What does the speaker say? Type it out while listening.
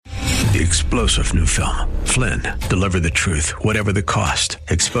the explosive new film, Flynn, deliver the truth, whatever the cost,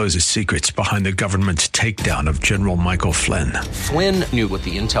 exposes secrets behind the government's takedown of General Michael Flynn. Flynn knew what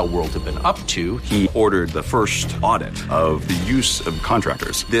the intel world had been up to. He ordered the first audit of the use of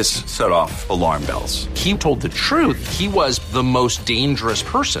contractors. This set off alarm bells. He told the truth. He was the most dangerous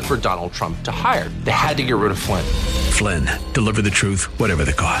person for Donald Trump to hire. They had to get rid of Flynn. Flynn, deliver the truth, whatever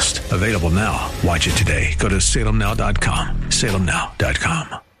the cost. Available now. Watch it today. Go to salemnow.com.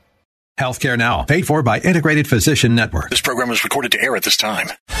 salemnow.com. Healthcare Now, paid for by Integrated Physician Network. This program is recorded to air at this time.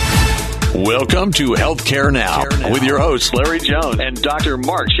 Welcome to Healthcare Now with your hosts, Larry Jones and Dr.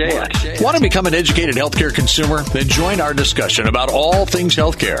 Mark Shahan. Want to become an educated healthcare consumer? Then join our discussion about all things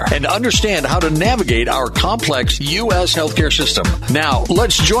healthcare and understand how to navigate our complex U.S. healthcare system. Now,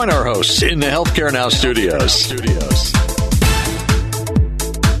 let's join our hosts in the Healthcare Now studios.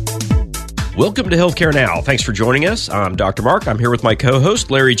 Welcome to Healthcare Now. Thanks for joining us. I'm Dr. Mark. I'm here with my co-host,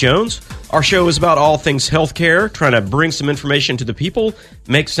 Larry Jones. Our show is about all things healthcare, trying to bring some information to the people,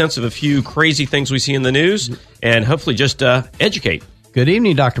 make sense of a few crazy things we see in the news, and hopefully just educate. Good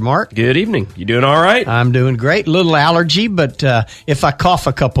evening, Dr. Mark. Good evening. You doing all right? I'm doing great. Little allergy, but if I cough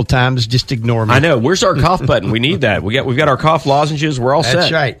a couple times, just ignore me. I know. Where's our cough button? We need that. We've got our cough lozenges. We're all set.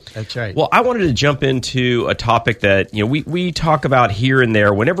 That's right. That's right. Well, I wanted to jump into a topic that we talk about here and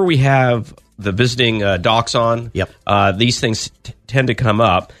there whenever we have the visiting docs on. Yep. These things tend to come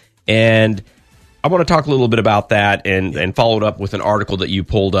up, and I want to talk a little bit about that and follow it up with an article that you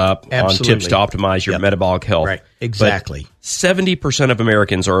pulled up on tips to optimize your metabolic health. Right. Exactly. But 70% of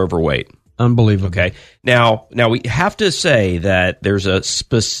Americans are overweight. Unbelievable. Okay. Now we have to say that there's a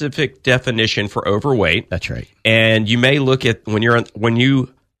specific definition for overweight. That's right. And you may look at when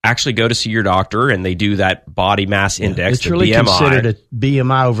you actually go to see your doctor and they do that body mass index, it's really BMI. considered a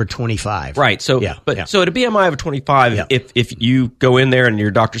BMI over 25. Right. So, so at a BMI of 25, if you go in there and your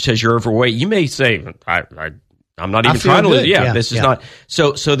doctor says you're overweight, you may say, I'm not even trying to lose. This is not.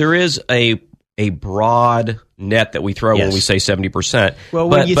 So there is a broad net that we throw when we say 70%. Well,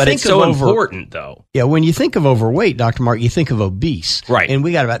 when you think it's so important, though. Yeah, when you think of overweight, Dr. Mark, you think of obese. Right. And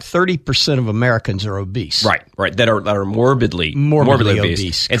we got about 30% of Americans are obese. Right. That are morbidly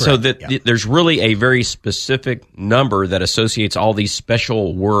obese. And so there's really a very specific number that associates all these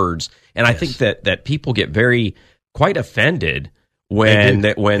special words. And I think that people get quite offended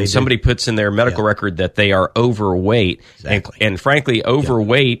when somebody puts in their medical record that they are overweight. Exactly. And frankly,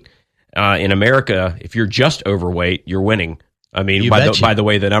 overweight in America, if you're just overweight, you're winning. I mean, by the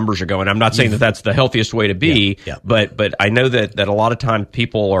way the numbers are going. I'm not saying that that's the healthiest way to be, but I know that a lot of times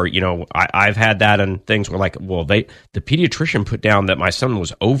people are, I've had that and things were like, well, the pediatrician put down that my son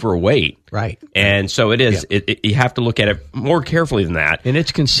was overweight. Right. And so it is, you have to look at it more carefully than that. And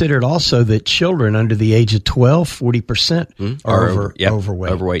it's considered also that children under the age of 12, 40% are overweight.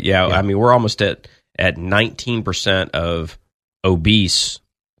 Overweight, yeah. I mean, we're almost at 19% of obese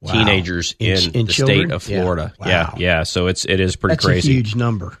teenagers in the state of Florida. Yeah. So it is pretty crazy. That's a huge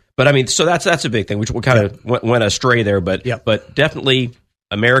number. But I mean, so that's a big thing, which we kind of went astray there. But definitely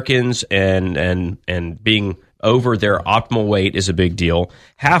Americans and being over their optimal weight is a big deal.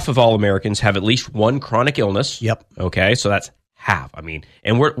 Half of all Americans have at least one chronic illness. Yep. Okay, so that's half. I mean,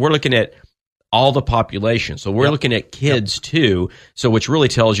 and we're looking at all the population. So we're looking at kids too. So which really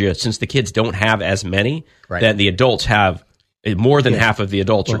tells you, since the kids don't have as many, that the adults have. More than half of the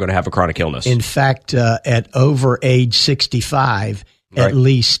adults are going to have a chronic illness. In fact, at over age 65, at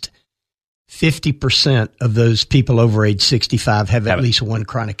least 50% of those people over age 65 have at least one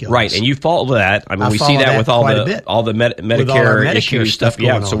chronic illness. Right, and you follow that. I mean, we see that with all the Medicare issues stuff.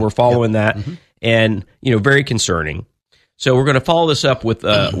 Yeah, so we're following that, and very concerning. So we're going to follow this up with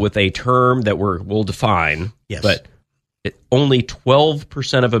a term that we'll define. Yes, but only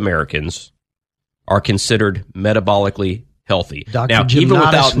 12% of Americans are considered metabolically healthy. Dr. Now, even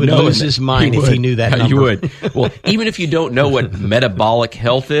without would lose his mind if he knew that number. You would. Well, even if you don't know what metabolic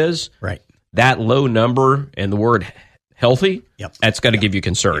health is, that low number and the word healthy, that's got to give you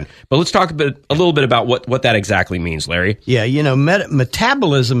concern. But let's talk a little bit about what that exactly means, Larry. Yeah,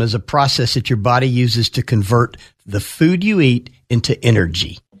 metabolism is a process that your body uses to convert the food you eat into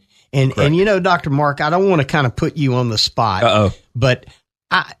energy. And Dr. Mark, I don't want to kind of put you on the spot, but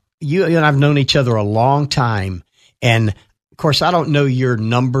you and I've known each other a long time, and of course, I don't know your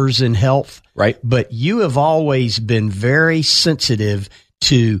numbers in health, right? But you have always been very sensitive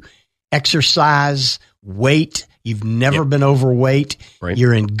to exercise, weight. You've never been overweight. Right.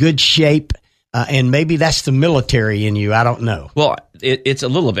 You're in good shape. And maybe that's the military in you. I don't know. Well, it's a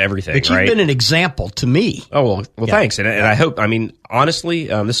little of everything, but you've right? been an example to me. Oh, well, thanks. And I hope, I mean, honestly,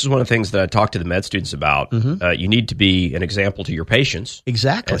 this is one of the things that I talk to the med students about. You need to be an example to your patients.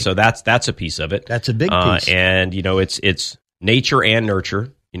 Exactly. And so that's a piece of it. That's a big piece. And, it's nature and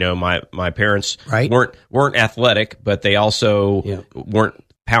nurture. My parents weren't athletic, but they also weren't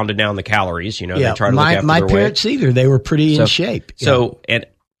pounding down the calories. They try to look after my their parents weight. Either. They were pretty in shape. So, and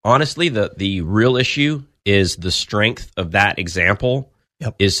honestly, the real issue is the strength of that example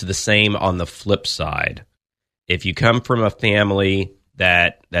is the same on the flip side. If you come from a family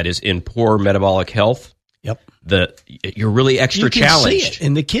that is in poor metabolic health, you're really extra challenged. See it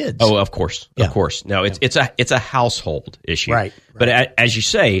in the kids. Oh, of course. No, it's a household issue. Right. But as you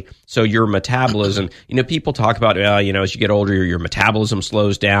say, so your metabolism, people talk about, as you get older, your metabolism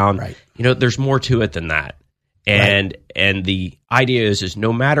slows down. Right. There's more to it than that. And the idea is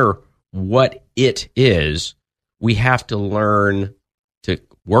no matter what it is, we have to learn to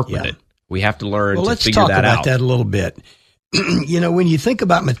work with it. We have to learn to figure that out. Let's talk about that a little bit. When you think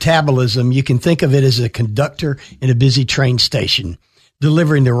about metabolism, you can think of it as a conductor in a busy train station,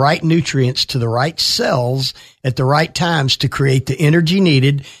 delivering the right nutrients to the right cells at the right times to create the energy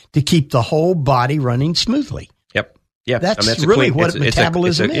needed to keep the whole body running smoothly. Yep. Yeah. That's really what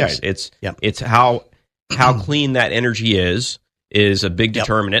metabolism is. It's how clean that energy is a big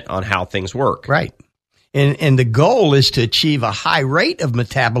determinant on how things work. Right. And the goal is to achieve a high rate of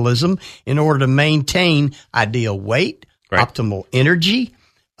metabolism in order to maintain ideal weight, optimal energy,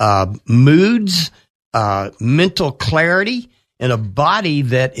 moods, mental clarity, and a body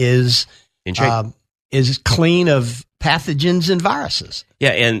that is in shape. Is clean of pathogens and viruses.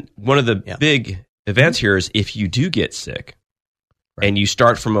 Yeah, and one of the big events here is if you do get sick and you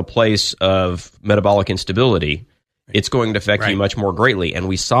start from a place of metabolic instability, it's going to affect you much more greatly. And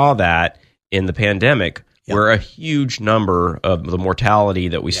we saw that in the pandemic where a huge number of the mortality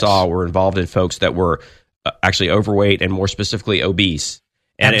that we saw were involved in folks that were actually overweight and more specifically obese.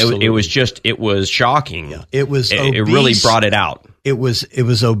 And it was shocking. Yeah. It was obese. It really brought it out. It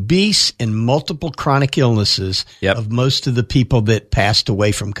was obese and multiple chronic illnesses of most of the people that passed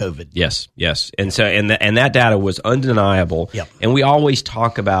away from COVID. Yes. And so and that data was undeniable. Yep. And we always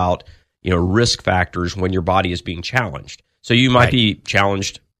talk about, risk factors when your body is being challenged. So you might be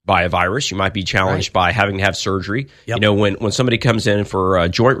challenged by a virus, you might be challenged by having to have surgery. Yep. When somebody comes in for a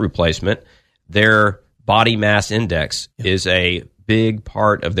joint replacement, their body mass index is a big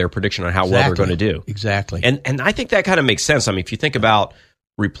part of their prediction on how well they're going to do. Exactly. And I think that kind of makes sense. I mean, if you think about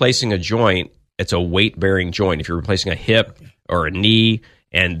replacing a joint, it's a weight-bearing joint. If you're replacing a hip or a knee,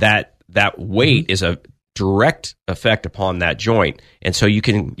 and that weight is a direct effect upon that joint. And so you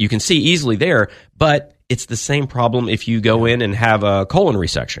can see easily there, but it's the same problem if you go in and have a colon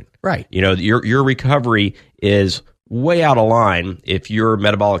resection. Right. Your recovery is way out of line if your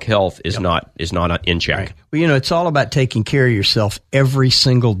metabolic health is not in check. Right. Well, it's all about taking care of yourself every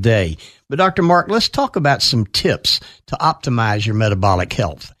single day. But Dr. Mark, let's talk about some tips to optimize your metabolic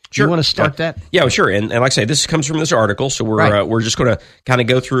health. Sure. You want to start that? Yeah, sure. And like I say, this comes from this article, so we're just going to kind of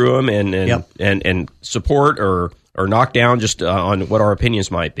go through them and support or knock down just on what our opinions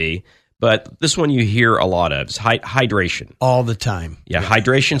might be. But this one you hear a lot of is hydration. All the time. Yeah,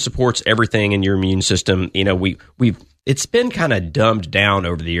 hydration supports everything in your immune system. It's been kind of dumbed down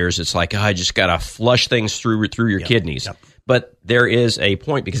over the years. It's like, I just got to flush things through your kidneys. Yep. But there is a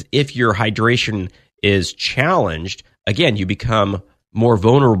point, because if your hydration is challenged, again, you become more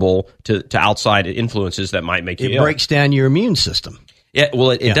vulnerable to outside influences that might make you ill. It breaks down your immune system. Yeah,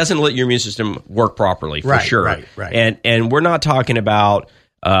 well, it doesn't let your immune system work properly, for sure. Right. And we're not talking about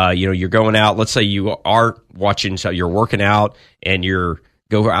you're going out. Let's say you are watching, so you're working out and you're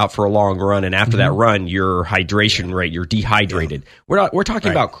go out for a long run, and after that run, your hydration rate, you're dehydrated. We're talking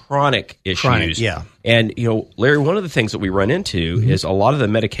about chronic issues. And Larry, one of the things that we run into is a lot of the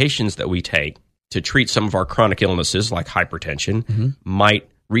medications that we take to treat some of our chronic illnesses, like hypertension, might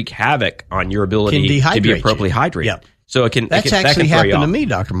wreak havoc on your ability to be appropriately hydrated. Yep. So it can actually happened to me,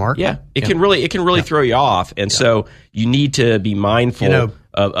 Dr. Mark. Yeah, it can really throw you off, and so you need to be mindful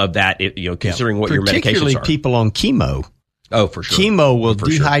of that. Considering what your medications are. Particularly people on chemo. Oh, for sure. Chemo will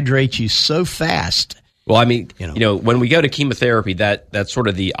dehydrate you so fast. Well, I mean, when we go to chemotherapy, that's sort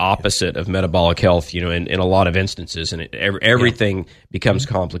of the opposite of metabolic health. In a lot of instances, and everything becomes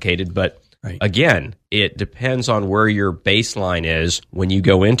complicated, but. Right. Again, it depends on where your baseline is when you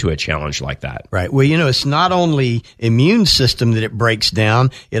go into a challenge like that. Right. Well, it's not only immune system that it breaks down,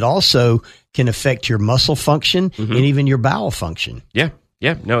 it also can affect your muscle function and even your bowel function. Yeah.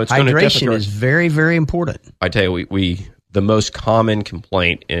 No, it's hydration is very, very important. I tell you, we the most common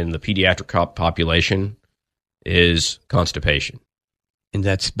complaint in the pediatric population is constipation. And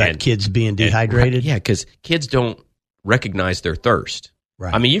that's about kids being dehydrated? Yeah, because kids don't recognize their thirst.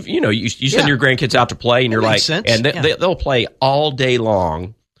 Right. I mean, you send your grandkids out to play, and you're like, sense. And they'll play all day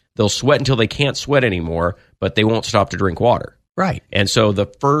long. They'll sweat until they can't sweat anymore, but they won't stop to drink water. Right. And so the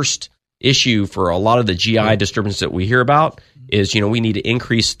first issue for a lot of the GI disturbance that we hear about is, we need to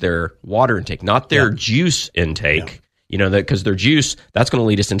increase their water intake, not their juice intake. Because their juice, that's going to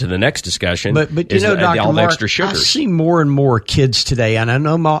lead us into the next discussion. But Dr. all the Mark, extra sugars. I see more and more kids today, and I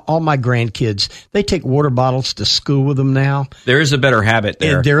know all my grandkids, they take water bottles to school with them now. There is a better habit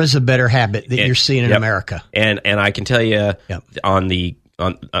there. And there is a better habit that you're seeing in America. And I can tell you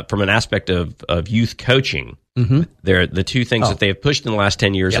from an aspect of youth coaching, the two things that they have pushed in the last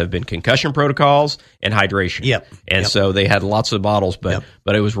 10 years have been concussion protocols and hydration. So they had lots of bottles, but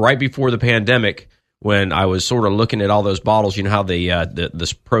it was right before the pandemic when I was sort of looking at all those bottles. You know how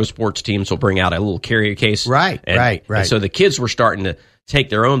the pro sports teams will bring out a little carrier case, right? And so the kids were starting to take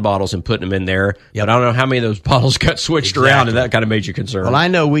their own bottles and putting them in there. But I don't know how many of those bottles got switched around, and that kind of made you concerned. Well, I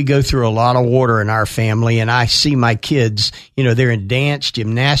know we go through a lot of water in our family, and I see my kids, they're in dance,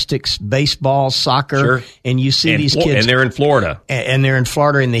 gymnastics, baseball, soccer, and you see these kids. And they're in Florida. And they're in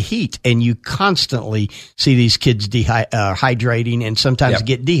Florida in the heat, and you constantly see these kids hydrating and sometimes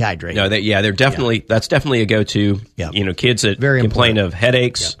get dehydrated. No, they're definitely, that's definitely a go-to. Kids that complain of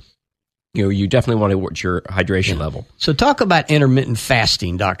headaches. You definitely want to watch your hydration level. So talk about intermittent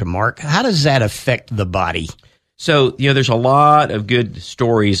fasting, Dr. Mark. How does that affect the body? So, there's a lot of good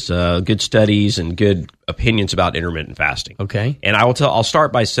stories, good studies, and good opinions about intermittent fasting. Okay. And I'll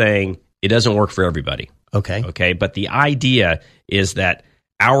start by saying it doesn't work for everybody. Okay. Okay. But the idea is that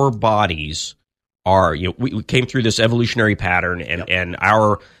our bodies are, we came through this evolutionary pattern, and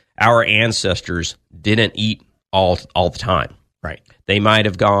our ancestors didn't eat all the time. Right. They might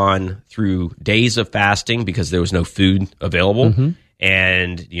have gone through days of fasting because there was no food available,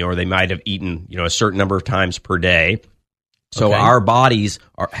 and or they might have eaten a certain number of times per day. So our bodies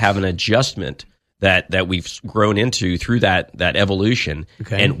have an adjustment that we've grown into through that evolution,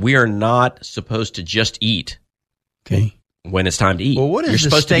 and we are not supposed to just eat. Okay. When it's time to eat. Well, what does You're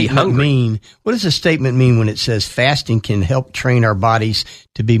the supposed to be statement hungry. mean? What does the statement mean when it says fasting can help train our bodies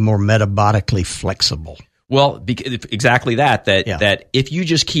to be more metabolically flexible? Well, exactly that if you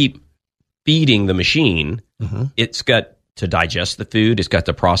just keep feeding the machine, it's got to digest the food, it's got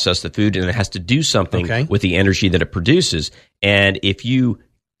to process the food, and it has to do something with the energy that it produces. And if you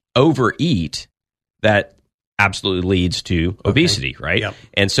overeat, that absolutely leads to obesity, right? Yep.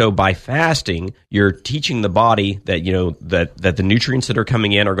 And so by fasting, you're teaching the body that that the nutrients that are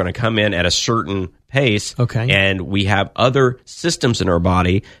coming in are going to come in at a certain pace. And we have other systems in our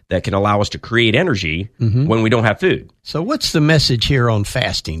body that can allow us to create energy when we don't have food. So what's the message here on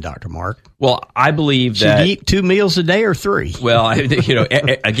fasting, Dr. Mark? Well, I believe that... Should you eat 2 meals a day or 3? Well,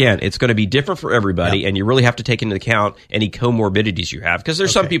 again, it's going to be different for everybody, and you really have to take into account any comorbidities you have, because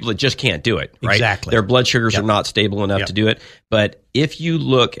there's some people that just can't do it, right? Exactly. Their blood sugars are not stable enough to do it. But if you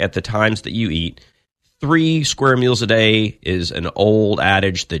look at the times that you eat, 3 square meals a day is an old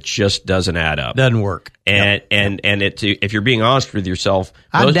adage that just doesn't add up. Doesn't work. And if you're being honest with yourself,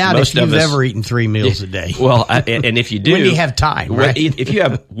 I doubt if you've ever eaten 3 meals a day. Well, and if you do, when you have time, right? If you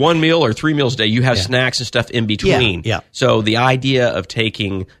have 1 meal or 3 meals a day, you have snacks and stuff in between. So the idea of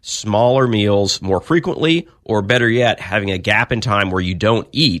taking smaller meals more frequently, or better yet, having a gap in time where you don't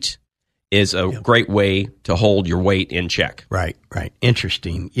eat, is a great way to hold your weight in check. Right.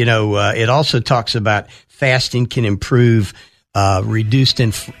 Interesting. It also talks about fasting can improve reduced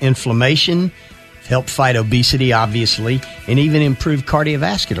inflammation, help fight obesity, obviously, and even improve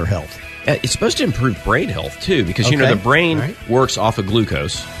cardiovascular health. It's supposed to improve brain health, too, because, the brain works off of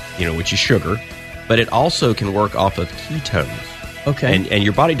glucose, which is sugar, but it also can work off of ketones. Okay. And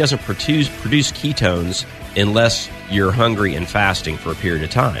your body doesn't produce ketones unless you're hungry and fasting for a period of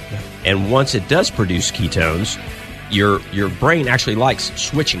time. And once it does produce ketones, your brain actually likes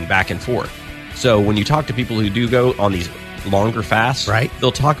switching back and forth. So when you talk to people who do go on these longer fasts,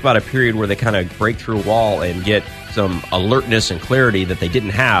 they'll talk about a period where they kind of break through a wall and get some alertness and clarity that they didn't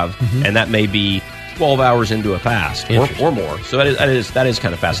have, and that may be 12 hours into a fast or more. So that is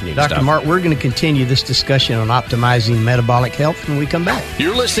kind of fascinating Dr. stuff. Mark, we're going to continue this discussion on optimizing metabolic health when we come back.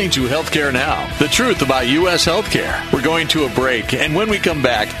 You're listening to Healthcare Now, the truth about U.S. healthcare. We're going to a break, and when we come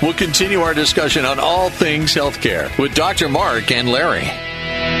back, we'll continue our discussion on all things healthcare with Dr. Mark and Larry.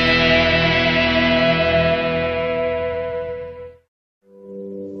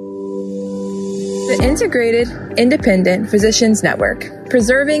 Integrated Independent Physicians Network,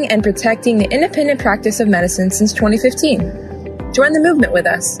 preserving and protecting the independent practice of medicine since 2015. Join the movement with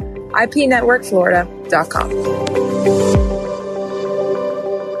us. IPNetworkFlorida.com.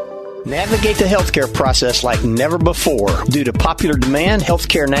 Navigate the healthcare process like never before. Due to popular demand,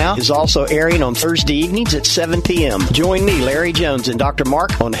 Healthcare Now is also airing on Thursday evenings at 7 p.m. Join me, Larry Jones, and Dr.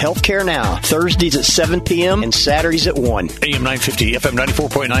 Mark on Healthcare Now, Thursdays at 7 p.m. and Saturdays at 1. AM 950, FM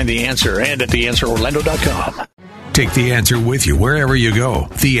 94.9, The Answer, and at theanswerorlando.com. Take The Answer with you wherever you go.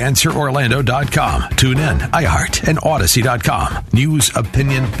 TheAnswerOrlando.com. Tune in, iHeart, and Odyssey.com. News,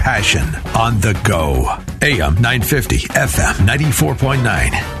 opinion, passion on the go. AM 950, FM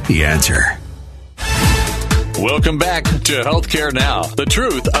 94.9. The Answer. Welcome back to Healthcare Now, the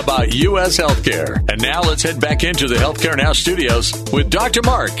truth about U.S. healthcare. And now let's head back into the Healthcare Now studios with Dr.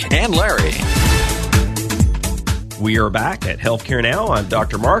 Mark and Larry. We are back at Healthcare Now. I'm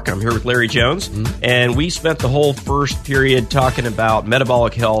Dr. Mark. I'm here with Larry Jones, and we spent the whole first period talking about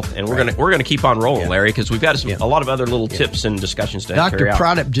metabolic health, and we're gonna keep on rolling, Larry, because we've got a lot of other little tips and discussions to Dr. carry out.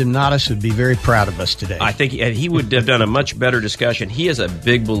 Pradip Gymnatis would be very proud of us today. I think he would have done a much better discussion. He is a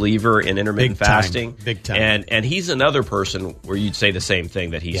big believer in intermittent fasting, big time, and he's another person where you'd say the same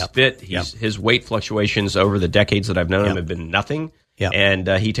thing, that he's fit. His weight fluctuations over the decades that I've known him have been nothing. Yep. And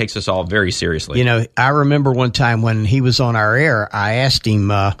he takes us all very seriously. You know, I remember one time when he was on our air, I asked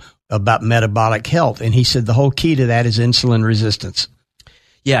him about metabolic health, and he said the whole key to that is insulin resistance.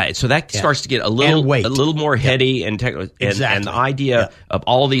 Yeah, so that starts to get a little more heady and technical. And the idea of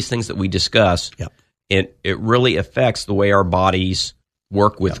all of these things that we discuss, it really affects the way our bodies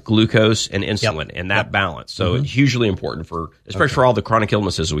work with glucose and insulin and that balance. So it's hugely important especially for all the chronic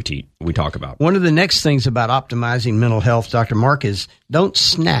illnesses we talk about. One of the next things about optimizing mental health, Dr. Mark, is don't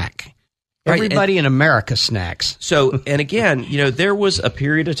snack. Everybody in America snacks. So, and again, there was a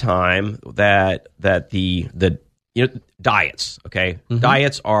period of time that the diets, okay?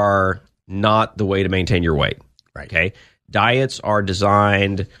 Diets are not the way to maintain your weight. Right. Okay? Diets are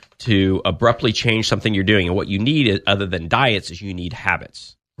designed to abruptly change something you're doing. And what you need, other than diets, is you need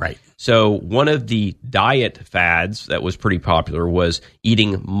habits. Right. So one of the diet fads that was pretty popular was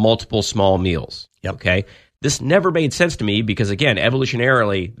eating multiple small meals. Yep. Okay. This never made sense to me because, again,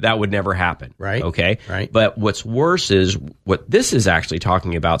 evolutionarily, that would never happen. Right. Okay. Right. But what's worse is what this is actually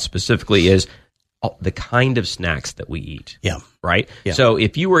talking about specifically is the kind of snacks that we eat. Yeah. Right. Yeah. So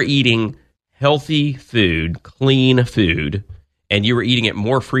if you were eating healthy food, clean food, and you were eating it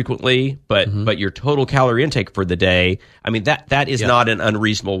more frequently, but your total calorie intake for the day, I mean, that is not an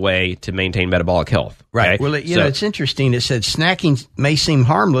unreasonable way to maintain metabolic health. Right. Okay? Well, it's interesting. It said snacking may seem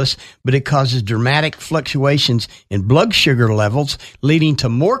harmless, but it causes dramatic fluctuations in blood sugar levels, leading to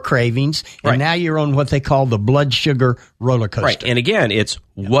more cravings. And now you're on what they call the blood sugar roller coaster. Right. And again, it's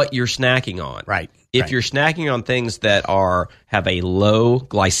what you're snacking on. Right. If you're snacking on things that have a low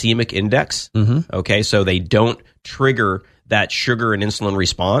glycemic index, okay, so they don't trigger that sugar and insulin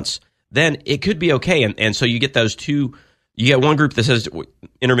response, then it could be okay. And so you get those two. You get one group that says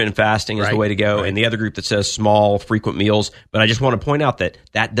intermittent fasting is the way to go, and the other group that says small, frequent meals. But I just want to point out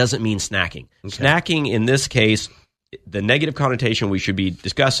that doesn't mean snacking. Okay. Snacking in this case, the negative connotation we should be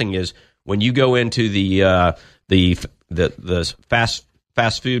discussing is when you go into the fast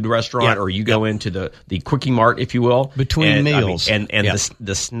food restaurant, or you go into the Quickie Mart, if you will, between meals,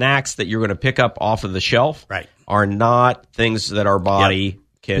 the snacks that you're going to pick up off of the shelf are not things that our body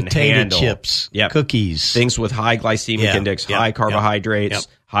can handle. Potato chips, cookies, things with high glycemic index, high carbohydrates,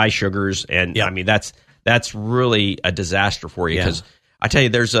 high sugars, and I mean that's really a disaster for you because I tell you,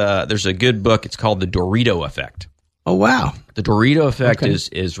 there's a good book. It's called The Dorito Effect. Oh wow, The Dorito Effect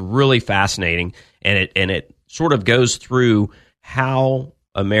is really fascinating, and it sort of goes through how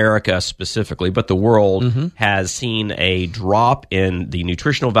America specifically, but the world has seen a drop in the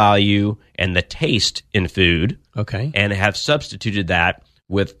nutritional value and the taste in food. Okay. And have substituted that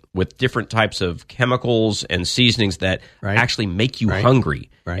with different types of chemicals and seasonings that actually make you hungry.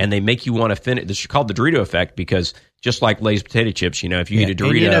 Right. And they make you want to finish. This is called the Dorito effect because just like Lay's potato chips, if you eat a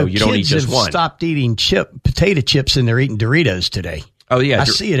Dorito, you don't eat just one. Kids have stopped eating potato chips and they're eating Doritos today. Oh, yeah. I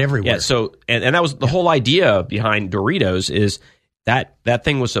see it everywhere. Yeah, so, and that was the whole idea behind Doritos is that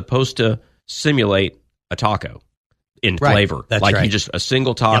thing was supposed to simulate a taco in flavor. That's like you just a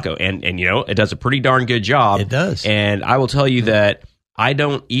single taco. And it does a pretty darn good job. It does. And I will tell you that I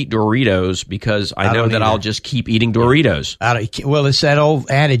don't eat Doritos because I know that I'll just keep eating Doritos. Well, it's that old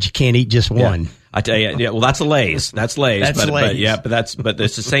adage, you can't eat just one. I tell you, well, that's a Lay's. That's Lay's. But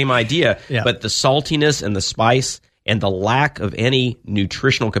it's the same idea. But the saltiness and the spice and the lack of any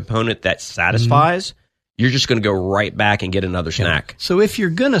nutritional component that satisfies, you're just going to go right back and get another snack. So if you're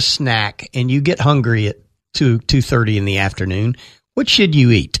going to snack and you get hungry at 2:30 in the afternoon, what should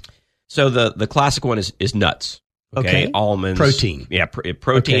you eat? So the classic one is nuts. Okay. Almonds. Protein. Yeah,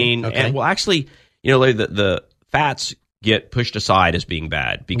 protein. Okay. And well, actually, the fats get pushed aside as being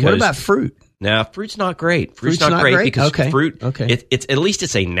bad. Because what about fruit? No, fruit's not great. Fruit's not great because fruit, it's at least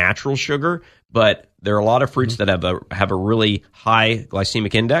it's a natural sugar, but there are a lot of fruits that have a really high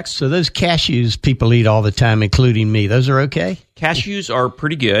glycemic index. So those cashews people eat all the time, including me, those are okay? Cashews are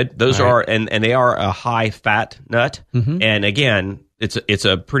pretty good. Those are, and they are a high fat nut. Mm-hmm. And again, it's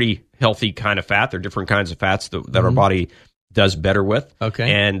a pretty healthy kind of fat. There are different kinds of fats that our body does better with.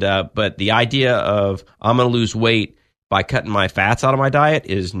 Okay. And, but the idea of I'm going to lose weight by cutting my fats out of my diet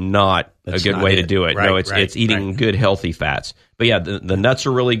is not a good way to do it. Right, no, it's eating good, healthy fats. But yeah, the nuts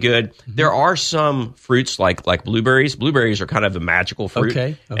are really good. Mm-hmm. There are some fruits like blueberries. Blueberries are kind of a magical fruit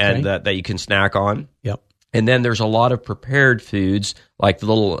and that you can snack on. Yep. And then there's a lot of prepared foods like the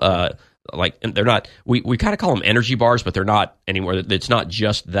little they're not, we kind of call them energy bars, but they're not anymore. It's not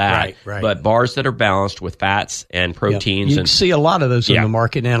just that, but bars that are balanced with fats and proteins. You can see a lot of those on the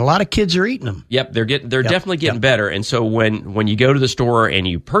market now. A lot of kids are eating them. Yep, they're definitely getting better. And so when you go to the store and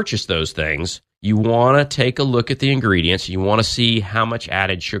you purchase those things, you want to take a look at the ingredients. You want to see how much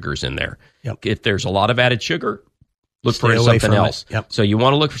added sugar's in there. Yep. If there's a lot of added sugar, look for something else. Yep. So you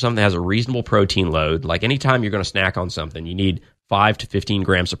want to look for something that has a reasonable protein load. Like anytime you're going to snack on something, you need 5 to 15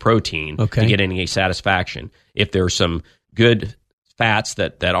 grams of protein to get any satisfaction. If there's some good fats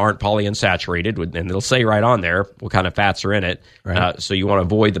that aren't polyunsaturated, and they'll say right on there what kind of fats are in it. Right. So you want to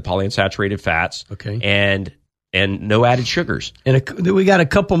avoid the polyunsaturated fats. Okay. And no added sugars. And we got a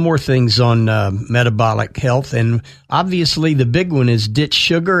couple more things on metabolic health, and obviously the big one is ditch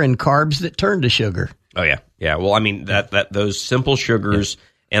sugar and carbs that turn to sugar. Oh yeah. Well, I mean that those simple sugars,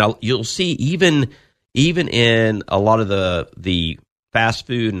 and you'll see even in a lot of the fast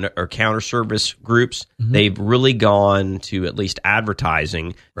food or counter service groups, they've really gone to at least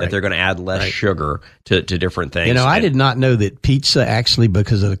advertising that they're going to add less sugar to different things. I did not know that pizza actually,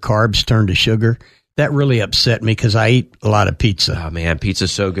 because of the carbs, turned to sugar. That really upset me because I eat a lot of pizza. Oh man,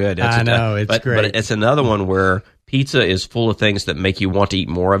 pizza's so good. I know, it's great. But it's another one where pizza is full of things that make you want to eat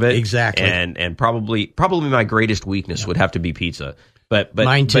more of it. Exactly. And probably my greatest weakness would have to be pizza. But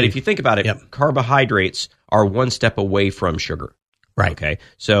mine too. But if you think about it, carbohydrates are one step away from sugar. Right. Okay.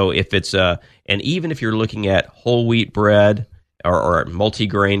 So if it's and even if you're looking at whole wheat bread or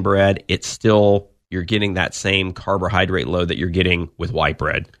multigrain bread, it's still, you're getting that same carbohydrate load that you're getting with white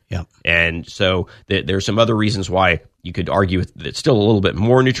bread. Yeah. And so there's some other reasons why you could argue it's still a little bit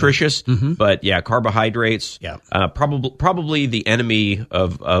more nutritious, but carbohydrates, probably the enemy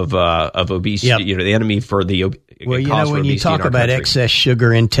of obesity, the enemy for the when you talk about excess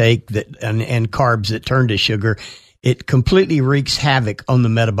sugar intake and carbs that turn to sugar, it completely wreaks havoc on the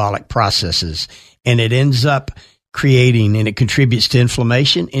metabolic processes, and it ends up creating, and it contributes to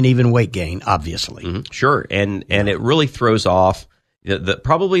inflammation and even weight gain, obviously. Mm-hmm. Sure. And it really throws off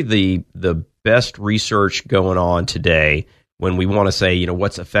probably the best research going on today when we want to say,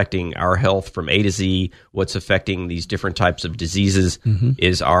 what's affecting our health from A to Z, what's affecting these different types of diseases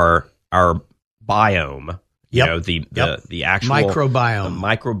is our biome. The actual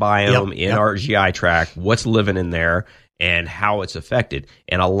microbiome in our GI tract, what's living in there and how it's affected.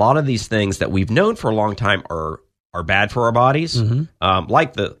 And a lot of these things that we've known for a long time are bad for our bodies,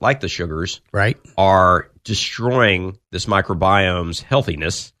 like the sugars, are destroying this microbiome's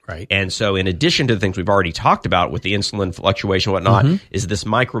healthiness. Right. And so in addition to the things we've already talked about with the insulin fluctuation and whatnot, is this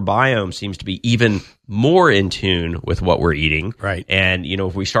microbiome seems to be even more in tune with what we're eating. Right. And,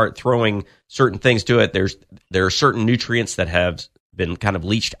 if we start throwing certain things to it, there are certain nutrients that have been kind of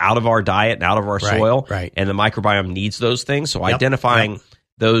leached out of our diet and out of our soil. Right. And the microbiome needs those things. So identifying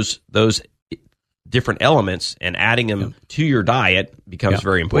those different elements and adding them to your diet becomes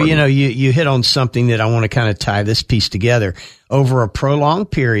very important. Well, you hit on something that I want to kind of tie this piece together. Over a prolonged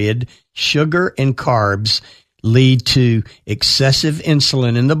period, sugar and carbs lead to excessive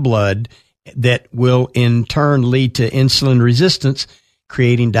insulin in the blood that will in turn lead to insulin resistance,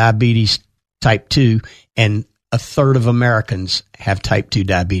 creating diabetes type 2, and a third of Americans have type 2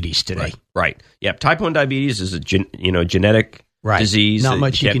 diabetes today. Right. Yeah. Type 1 diabetes is a genetic disease. Not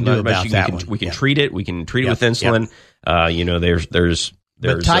much you can do about that one. We can treat it. We can treat it with insulin. There's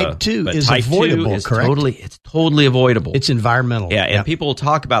but type 2 is avoidable, correct? It's totally avoidable. It's environmental. Yeah, and people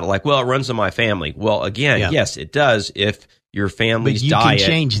talk about it like, well, it runs in my family. Well, again, yes, it does if your family's diet. But you can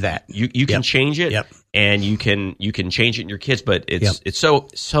change that. You can change it, and you can change it in your kids, but it's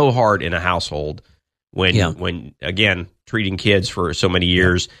so hard in a household when again, treating kids for so many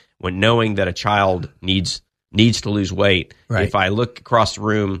years when knowing that a child needs to lose weight. Right. If I look across the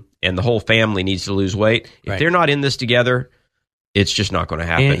room and the whole family needs to lose weight, if they're not in this together, it's just not going to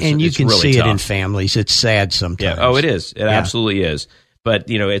happen. And you can really see tough. it in families. It's sad sometimes. Yeah. Oh, it is. It absolutely is. But,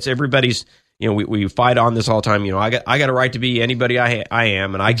 it's everybody's, we fight on this all the time. I got a right to be anybody I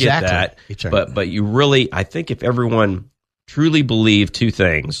am, and I get that. But you really, I think if everyone truly believed two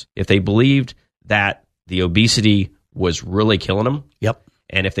things, if they believed that the obesity was really killing them,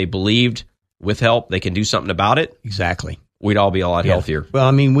 and if they believed with help they can do something about it, we'd all be a lot healthier.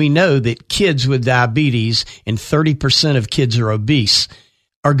 Well, we know that kids with diabetes, and 30% of kids are obese,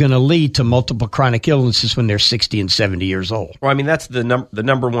 are going to lead to multiple chronic illnesses when they're 60 and 70 years old. Well, that's the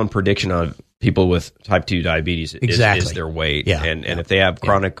number one prediction of people with type 2 diabetes is their weight. And if they have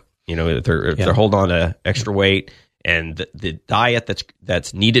chronic, if they're holding on to extra weight, and the diet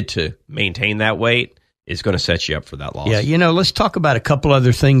that's needed to maintain that weight is going to set you up for that loss. Yeah, let's talk about a couple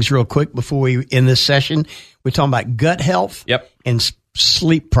other things real quick before we end this session. We're talking about gut health and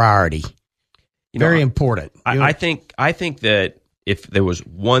sleep priority. Very important. I think that if there was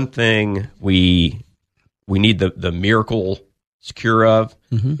one thing we need the miracle cure of,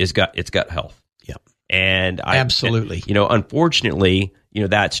 it's gut health. Yeah, and absolutely. Unfortunately,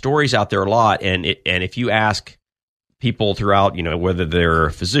 that story's out there a lot, and if you ask people throughout, whether they're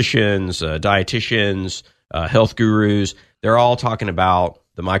physicians, dietitians, health gurus, they're all talking about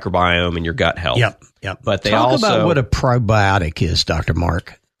the microbiome and your gut health. Yep. But they talk about what a probiotic is, Dr.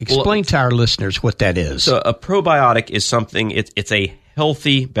 Mark. Explain to our listeners what that is. So a probiotic is something, it's a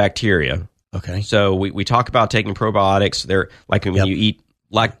healthy bacteria. Okay. So we talk about taking probiotics. They're like when you eat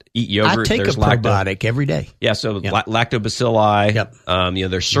yogurt. I take a probiotic every day. Yeah. So lactobacilli.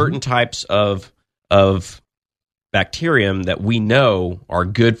 There's certain types of bacterium that we know are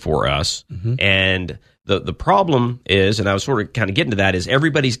good for us. And the problem is, and I was sort of kind of getting to that, is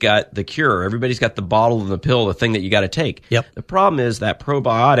everybody's got the cure. Everybody's got the bottle and the pill, the thing that you got to take. The problem is that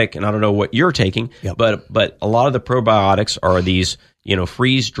probiotic, and I don't know what you're taking, but a lot of the probiotics are these,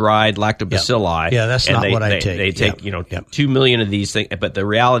 freeze-dried lactobacilli. Yeah, that's not what I take. They take, 2 million of these things. But the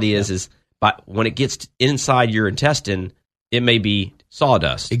reality is when it gets inside your intestine, it may be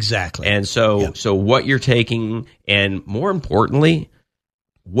sawdust. Exactly. And so what you're taking, and more importantly,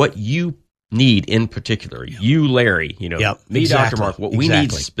 what you need in particular, you, Larry, me, Dr. Mark, what we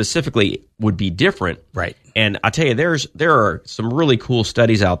need specifically would be different. Right. And I tell you, there are some really cool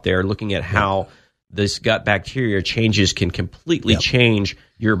studies out there looking at how this gut bacteria changes can completely change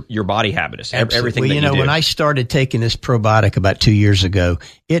your body habitus, everything that you do. When I started taking this probiotic about 2 years ago,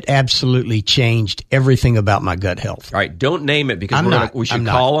 it absolutely changed everything about my gut health. All right, don't name it because we should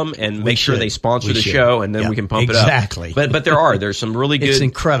call them and make sure they sponsor the show, and then we can pump it up. Exactly. But there's some really good, it's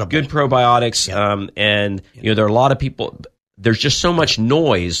incredible, good probiotics, and there are a lot of people. There's just so much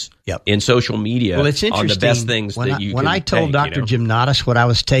noise in social media on the best things that you can When I told Dr. Gymnatis what I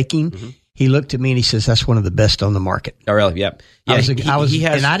was taking, he looked at me and he says, "That's one of the best on the market." Oh, really? Yep. Yeah.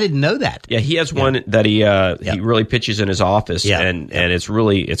 And I didn't know that. Yeah, he has one that he really pitches in his office, and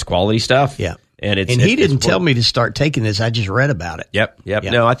it's quality stuff. Yeah. And he didn't tell me to start taking this. I just read about it. Yep.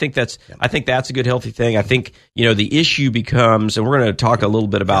 No, I think that's a good healthy thing. I think the issue becomes, and we're going to talk a little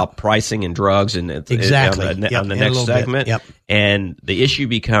bit about pricing and drugs and on the next segment. Yep. And the issue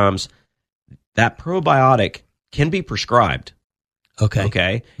becomes that probiotic can be prescribed.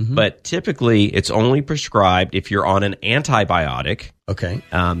 Okay. But typically it's only prescribed if you're on an antibiotic. Okay.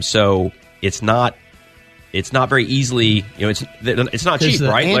 So it's not very easily, it's not cheap,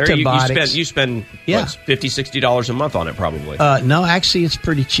 right, Larry? You spend $50-$60 a month on it probably. No, actually it's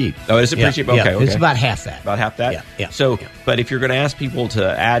pretty cheap. Oh, is it pretty cheap? Okay. It's about half that. About half that? Yeah. So, but if you're going to ask people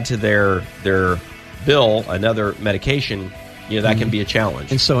to add to their bill another medication, that can be a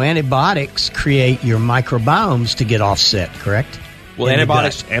challenge. And so antibiotics create your microbiomes to get offset, correct? Well,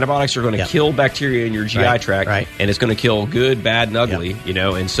 antibiotics are going to kill bacteria in your GI tract, and it's going to kill good, bad, and ugly,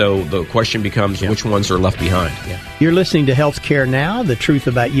 and so the question becomes which ones are left behind. Yeah. You're listening to Healthcare Now, the truth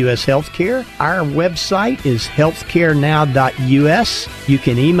about U.S. healthcare. Our website is healthcarenow.us. You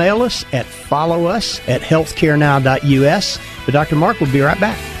can email us follow us at healthcarenow.us. But Dr. Mark will be right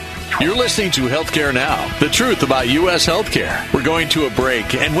back. You're listening to Healthcare Now, the truth about U.S. healthcare. We're going to a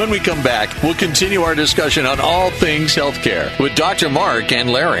break, and when we come back, we'll continue our discussion on all things healthcare with Dr. Mark and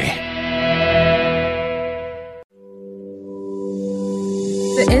Larry.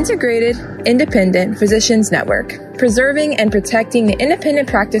 The Integrated Independent Physicians Network, preserving and protecting the independent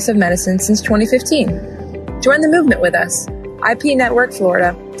practice of medicine since 2015. Join the movement with us.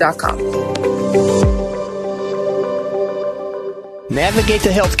 IPNetworkFlorida.com. Navigate the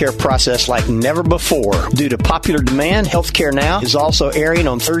healthcare process like never before. Due to popular demand, Healthcare Now is also airing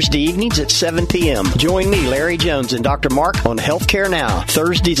on Thursday evenings at 7 p.m. Join me, Larry Jones, and Dr. Mark on Healthcare Now,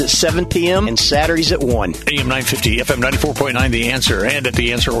 Thursdays at 7 p.m. and Saturdays at 1. AM 950, FM 94.9, The Answer, and at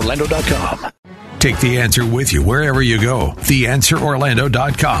theanswerorlando.com. Take The Answer with you wherever you go.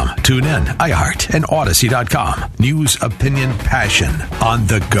 TheAnswerOrlando.com. Tune in, iHeart, and Odyssey.com. News, opinion, passion on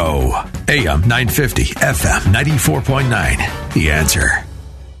the go. AM 950, FM 94.9. The Answer.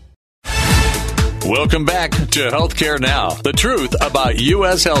 Welcome back to Healthcare Now, the truth about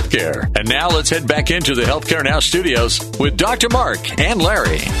U.S. healthcare. And now let's head back into the Healthcare Now studios with Dr. Mark and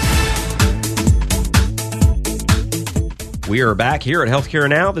Larry. We are back here at Healthcare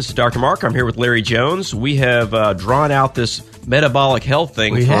Now. This is Dr. Mark. I'm here with Larry Jones. We have drawn out this metabolic health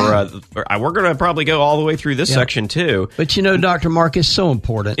thing. We're going to probably go all the way through this section too. But you know, Dr. Mark, is so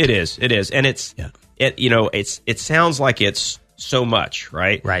important. It is, and it sounds like it's so much,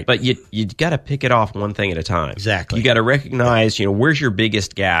 right? Right. But you got to pick it off one thing at a time. Exactly. You got to recognize, where's your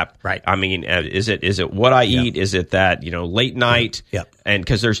biggest gap? Right. I mean, is it what I eat? Is it that late night? Yep. And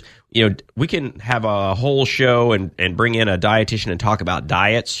because there's we can have a whole show and bring in a dietitian and talk about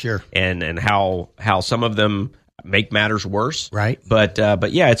diets. Sure. And how some of them make matters worse. Right. But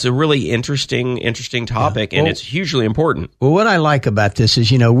yeah, it's a really interesting topic, and it's hugely important. Well, what I like about this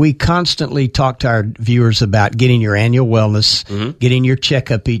is, we constantly talk to our viewers about getting your annual wellness, getting your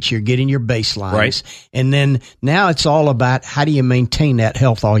checkup each year, getting your baselines. Right. And then now it's all about how do you maintain that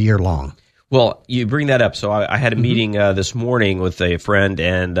health all year long? Well, you bring that up. So I had a meeting this morning with a friend,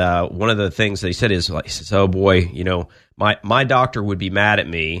 and one of the things they said is, oh boy, my doctor would be mad at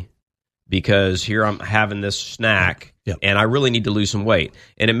me because here I'm having this snack, and I really need to lose some weight.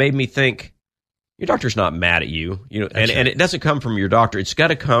 And it made me think, your doctor's not mad at you, and it doesn't come from your doctor. It's got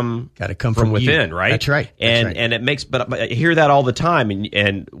to come from within, you. right? That's right. And it makes, but I hear that all the time,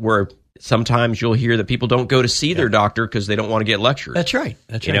 and where sometimes you'll hear that people don't go to see their doctor because they don't want to get lectured. That's right.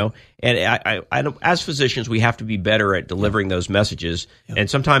 And I don't, as physicians, we have to be better at delivering those messages, and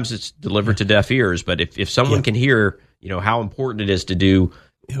sometimes it's delivered to deaf ears. But if someone can hear, how important it is to do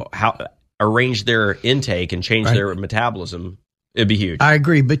arrange their intake and change their metabolism, it'd be huge. I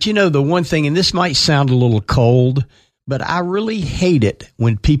agree. But the one thing, and this might sound a little cold, but I really hate it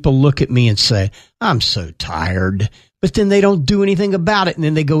when people look at me and say, I'm so tired, but then they don't do anything about it, and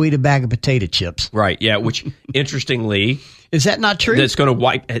then they go eat a bag of potato chips. Right, yeah, which, interestingly... Is that not true? It's going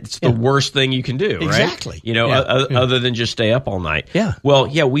to it's the worst thing you can do, right? Exactly. Other than just stay up all night. Yeah. Well,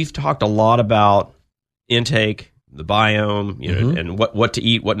 yeah, we've talked a lot about intake, the biome, and what to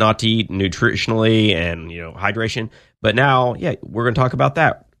eat, what not to eat nutritionally, and hydration. But now, we're going to talk about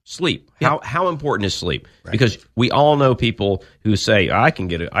that. Sleep. Yep. How important is sleep? Right. Because we all know people who say, I can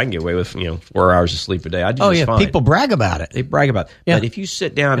get away with 4 hours of sleep a day. I do just fine. People brag about it. They brag about it. Yeah. But if you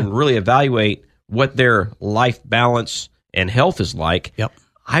sit down and really evaluate what their life balance and health is like,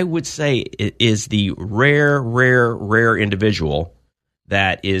 I would say it is the rare individual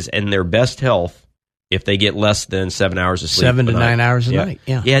that is in their best health if they get less than 7 hours of sleep. 7 to 9 hours a night.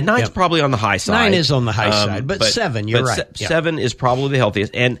 Yeah. Yeah, 9's probably on the high side. 9 is on the high side, but 7, you're right. 7 is probably the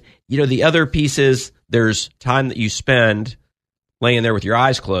healthiest. And, the other piece is there's time that you spend laying there with your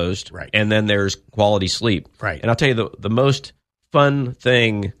eyes closed, right, and then there's quality sleep. Right. And I'll tell you, the most fun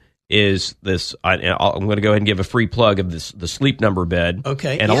thing is this. I'm going to go ahead and give a free plug of the Sleep Number bed.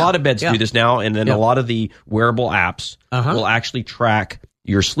 Okay. And a lot of beds do this now, and then a lot of the wearable apps will actually track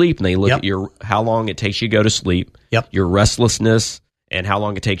your sleep, and they look at how long it takes you to go to sleep, your restlessness, and how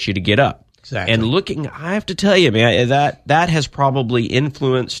long it takes you to get up. Exactly. And I have to tell you, man, that has probably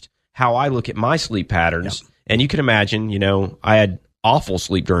influenced how I look at my sleep patterns. And you can imagine, I had awful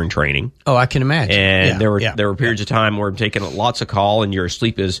sleep during training. Oh, I can imagine. And there were periods of time where I'm taking lots of call, and your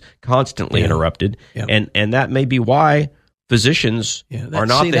sleep is constantly interrupted. And that may be why physicians are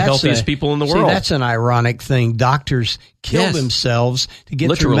not the healthiest people in the world. That's an ironic thing. Doctors kill themselves to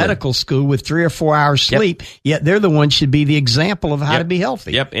get through medical school with 3 or 4 hours sleep, yet they're the ones should be the example of how to be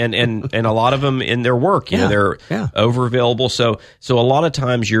healthy. Yep, and a lot of them in their work, they're over available. So a lot of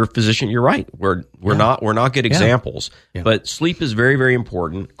times your physician, you're right. We're not good examples. But sleep is very, very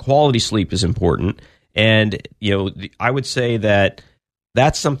important. Quality sleep is important. And I would say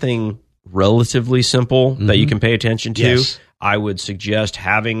that's something relatively simple that you can pay attention to. Yes. I would suggest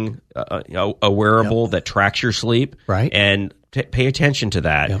having a wearable that tracks your sleep, right, and pay attention to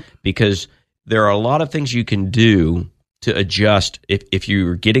that because there are a lot of things you can do to adjust if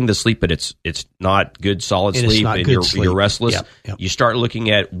you're getting the sleep, but it's not good solid sleep and you're restless. Yep. You start looking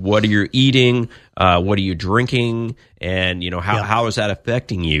at what are you eating, what are you drinking, and how is that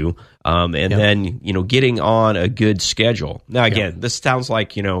affecting you, then getting on a good schedule. Now again, this sounds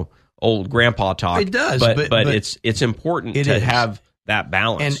like old grandpa talk. It does, but it's important to have that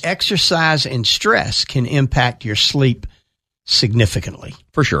balance. And exercise and stress can impact your sleep significantly.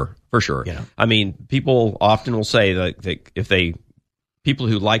 For sure. I mean, people often will say that people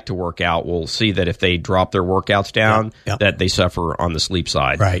who like to work out will see that if they drop their workouts down, that they suffer on the sleep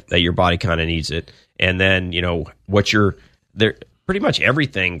side, right? That your body kind of needs it. And then, pretty much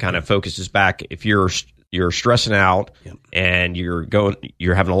everything kind of focuses back. If you're stressing out and you're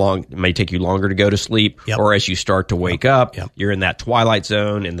having it may take you longer to go to sleep, or as you start to wake up, you're in that twilight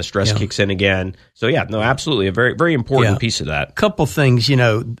zone and the stress kicks in again. So absolutely. A very, very important piece of that. Couple things,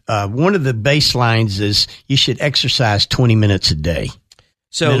 one of the baselines is you should exercise 20 minutes a day.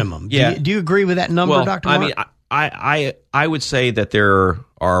 So minimum. Do you agree with that number, Dr. Mark? I mean, I would say that there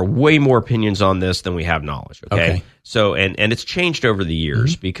are way more opinions on this than we have knowledge. Okay. So, and it's changed over the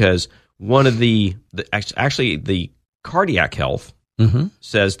years because one of the cardiac health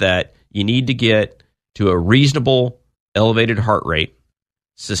says that you need to get to a reasonable elevated heart rate,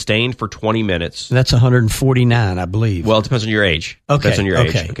 sustained for 20 minutes. That's 149, I believe. Well, it depends on your age. Okay. Depends on your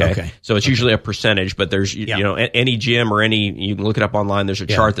age. Okay. So it's usually a percentage, but there's, any gym or you can look it up online. There's a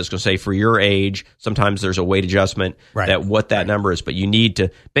chart that's going to say for your age, sometimes there's a weight adjustment that number is, but you need to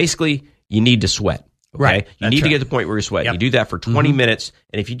sweat. Okay. Right. You need to get to the point where you sweat. You do that for 20 minutes.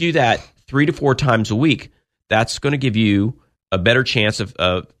 And if you do that 3 to 4 times a week, that's going to give you a better chance of,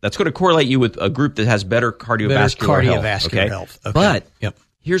 that's going to correlate you with a group that has better cardiovascular health. Okay. But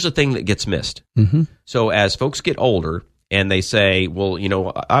here's the thing that gets missed. So as folks get older and they say, well,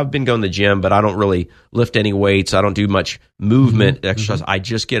 I've been going to the gym, but I don't really lift any weights. I don't do much movement exercise. I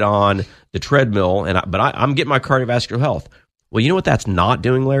just get on the treadmill but I'm getting my cardiovascular health. Well, you know what that's not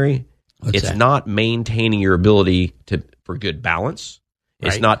doing, Larry? It's not maintaining your ability for good balance.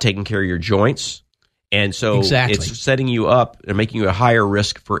 It's not taking care of your joints. And so it's setting you up and making you a higher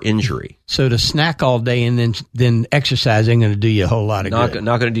risk for injury. So to snack all day and then exercise ain't going to do you a whole lot of good.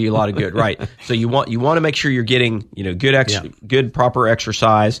 Not going to do you a lot of good, right? So you want to make sure you're getting good proper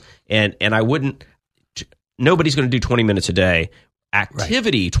exercise. And I wouldn't. Nobody's going to do 20 minutes a day.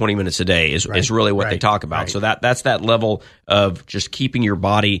 Activity 20 minutes a day is really what they talk about. So that's that level of just keeping your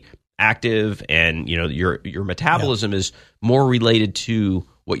body active, and your metabolism is more related to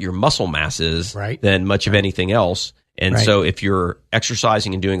what your muscle mass is than much of anything else. And so if you're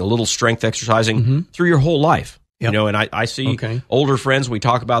exercising and doing a little strength exercising through your whole life, and I see older friends, we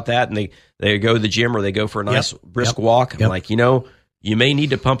talk about that, and they go to the gym or they go for a nice brisk walk. I'm like, you may need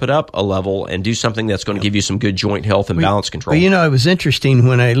to pump it up a level and do something that's going to give you some good joint health and balance control. Well, it was interesting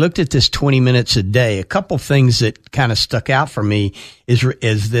when I looked at this 20 minutes a day, a couple things that kind of stuck out for me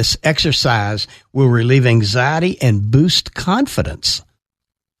is this exercise will relieve anxiety and boost confidence.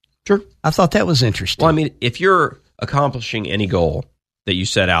 Sure. I thought that was interesting. Well, I mean, if you're accomplishing any goal that you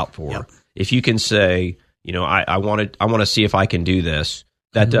set out for, if you can say, I want to see if I can do this,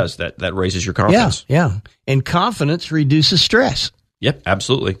 that raises your confidence. Yeah. And confidence reduces stress. Yep,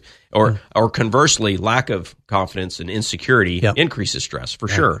 absolutely. Or conversely, lack of confidence and insecurity increases stress, for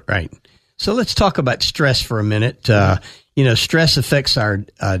sure. Right. So let's talk about stress for a minute. Stress affects our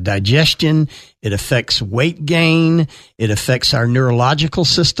digestion. It affects weight gain. It affects our neurological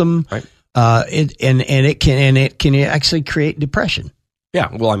system. Right. It can actually create depression. Yeah.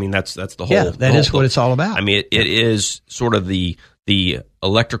 Well, I mean, that's the whole. Yeah, that is what it's all about. I mean, it is sort of the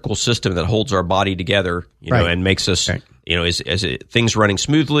electrical system that holds our body together, and makes us, things running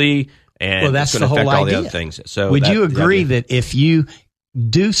smoothly, and that's it's going to affect all the idea. other things. So would you agree that if you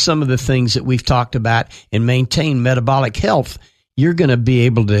do some of the things that we've talked about and maintain metabolic health, you're going to be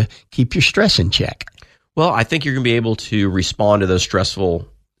able to keep your stress in check? Well, I think you're going to be able to respond to those stressful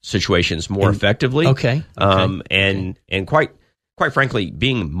situations more effectively. Okay. And quite frankly,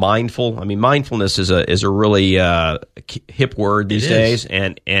 being mindful. I mean, mindfulness is a really hip word these days.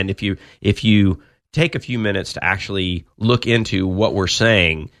 And if you take a few minutes to actually look into what we're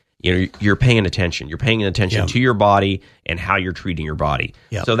saying, you're paying attention. You're paying attention to your body and how you're treating your body.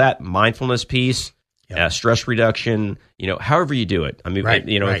 Yep. So that mindfulness piece, stress reduction, however you do it. I mean,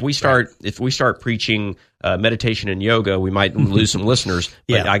 if we start preaching meditation and yoga, we might lose some listeners.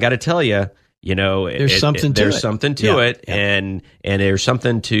 But I got to tell you, there's something to it, and there's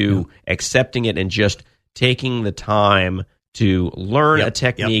something to accepting it and just taking the time to learn a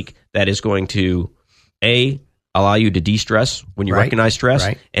technique that is going to allow you to de-stress when you recognize stress,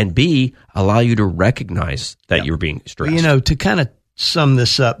 and B, allow you to recognize that you're being stressed. Well, to kind of sum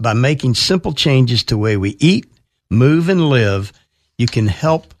this up, by making simple changes to the way we eat, move, and live, you can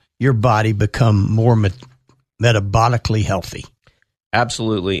help your body become more metabolically healthy.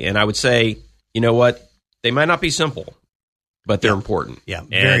 Absolutely. And I would say, you know what? They might not be simple, but they're important. Yeah,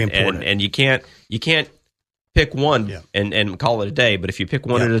 very important. And you can't pick one and call it a day, but if you pick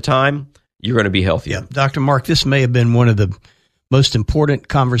one at a time, you're going to be healthier. Yeah. Dr. Mark, this may have been one of the most important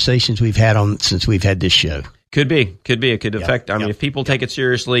conversations we've had since we've had this show. Could be. It could affect. I mean, if people take it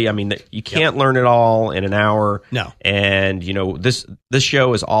seriously, I mean, you can't learn it all in an hour. No. And, this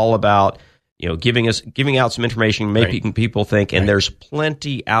show is all about, giving out some information, making people think. And there's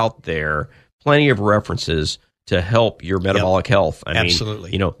plenty out there, plenty of references to help your metabolic health. I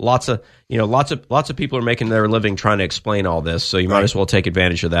Absolutely. mean, lots of people are making their living trying to explain all this. So you might as well take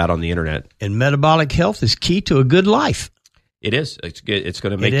advantage of that on the internet. And metabolic health is key to a good life. It is. It's good. It's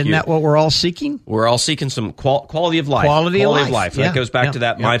going to make Isn't that what we're all seeking? We're all seeking some quality of life. Quality of life. That goes back to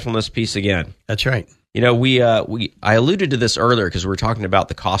that mindfulness piece again. That's right. I alluded to this earlier because we were talking about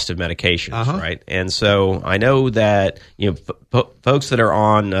the cost of medications, right? And so I know that folks that are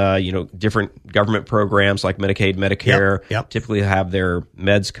on different government programs like Medicaid, Medicare, typically have their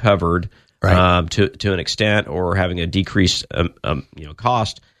meds covered to an extent, or having a decreased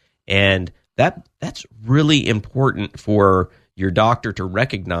cost, and that's really important for your doctor to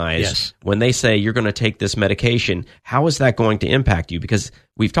recognize when they say you're going to take this medication. How is that going to impact you? Because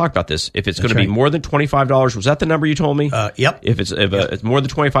we've talked about this. If it's going to be more than $25, was that the number you told me? Yep. If it's more than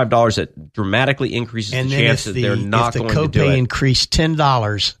 $25, it dramatically increases the chance that they're not going to do it. If the copay increased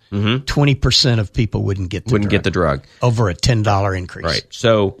 $10, 20% of people wouldn't get the drug over a $10 increase. Right.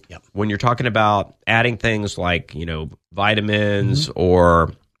 So when you're talking about adding things like vitamins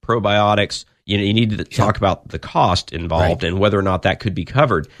or probiotics, you need to talk about the cost involved and whether or not that could be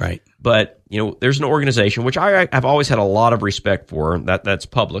covered. Right. But, there's an organization which I've always had a lot of respect for. That's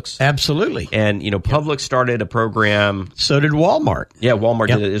Publix. Absolutely. And, Publix started a program. So did Walmart. Yeah, Walmart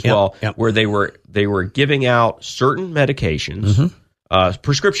did it as well, where they were giving out certain medications,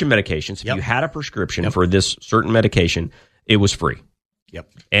 prescription medications. If you had a prescription for this certain medication, it was free. Yep.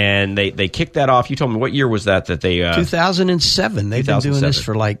 And they kicked that off. You told me, what year was that they 2007. They've been doing this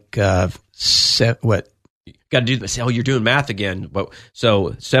for like what? Got to do this. Oh, you're doing math again. But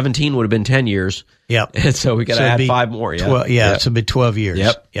so 17 would have been 10 years. Yep. And so we got to add 5 more. Yeah. 12, it's a bit 12 years.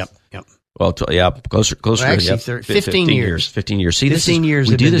 Yep. Well, closer. Well, actually, 15 years. 15 years. See, 15 years.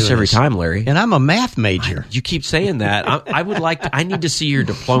 We do this every time, Larry. And I'm a math major. You keep saying that. I would like to. I need to see your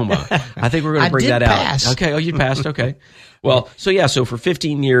diploma. I think we're going to bring that pass. out. Okay. Oh, you passed. Okay. Well, so for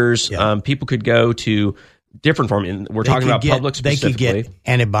 15 years, people could go to different form. And we're talking about Publix specifically. They could get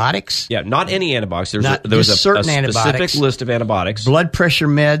antibiotics. Yeah, not any antibiotics. There was a specific list of antibiotics, blood pressure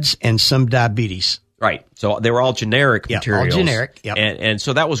meds, and some diabetes. Right. So they were all generic materials. All generic. Yep. And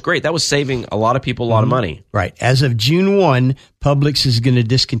so that was great. That was saving a lot of people a lot of money. Right. As of June 1, Publix is going to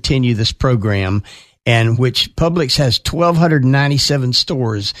discontinue this program, and which Publix has 1,297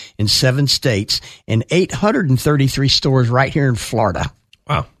 stores in 7 states and 833 stores right here in Florida.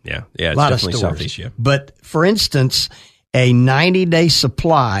 Wow. Yeah. It's definitely Southeast. Yeah. But for instance, a 90-day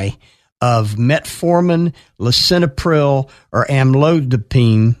supply of metformin, lisinopril, or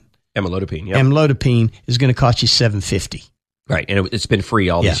amlodipine is going to cost you $750. Right, and it's been free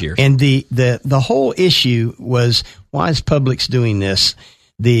all these years. And the whole issue was, why is Publix doing this?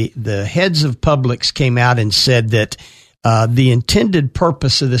 The heads of Publix came out and said that the intended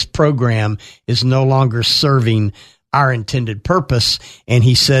purpose of this program is no longer serving our intended purpose, and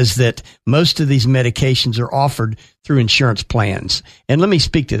he says that most of these medications are offered through insurance plans. And let me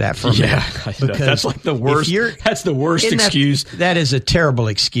speak to that for a minute. Because that's like the worst. That's the worst excuse. That is a terrible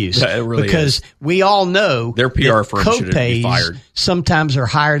excuse. It really because we all know their PR firm should be fired. Sometimes are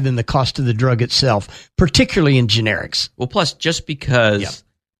higher than the cost of the drug itself, particularly in generics. Well, plus just because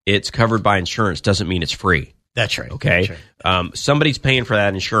it's covered by insurance doesn't mean it's free. That's right. Okay. That's right. Somebody's paying for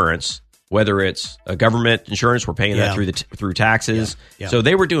that insurance. Whether it's a government insurance, we're paying that through taxes. Yeah. So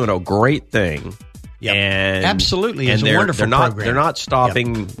they were doing a great thing. Yep. And absolutely, it's a wonderful program. They're not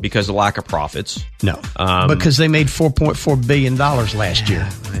stopping because of lack of profits. No, because they made $4.4 billion last year.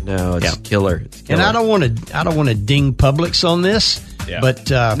 I know it's killer. And I don't want to ding Publix on this, but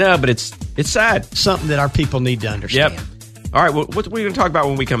but it's sad. Something that our people need to understand. Yep. All right, well, what are we going to talk about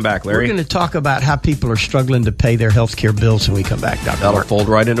when we come back, Larry? We're going to talk about how people are struggling to pay their health care bills when we come back, Dr. That'll Mark. fold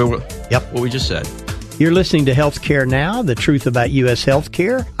right into what we just said. You're listening to Healthcare Now, the truth about U.S.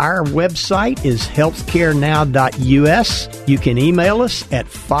 healthcare. Our website is healthcarenow.us. You can email us at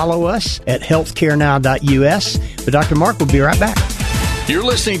followus@healthcarenow.us. But Dr. Mark will be right back. You're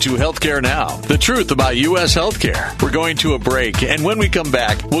listening to Healthcare Now, the truth about U.S. healthcare. We're going to a break, and when we come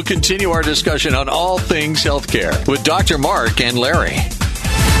back, we'll continue our discussion on all things healthcare with Dr. Mark and Larry.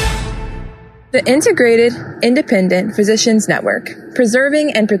 The Integrated Independent Physicians Network,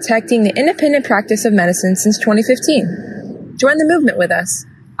 preserving and protecting the independent practice of medicine since 2015. Join the movement with us.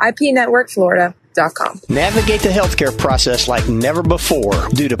 IPNetworkFlorida.com. Navigate the healthcare process like never before.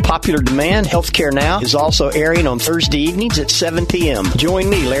 Due to popular demand, Healthcare Now is also airing on Thursday evenings at 7 p.m. Join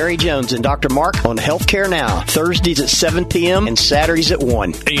me, Larry Jones, and Dr. Mark on Healthcare Now, Thursdays at 7 p.m. and Saturdays at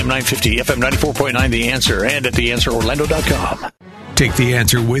 1. AM 950, FM 94.9, The Answer, and at TheAnswerOrlando.com. Take The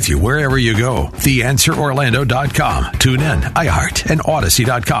Answer with you wherever you go. TheAnswerOrlando.com. Tune in, iHeart, and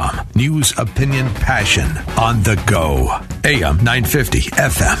Odyssey.com. News, opinion, passion on the go. AM 950,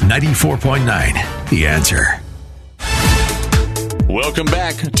 FM 94.9. The Answer. Welcome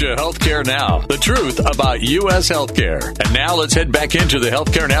back to Healthcare Now, the truth about U.S. healthcare. And now let's head back into the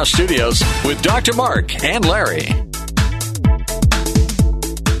Healthcare Now studios with Dr. Mark and Larry.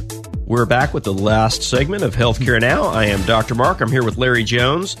 We're back with the last segment of Healthcare Now. I am Dr. Mark. I'm here with Larry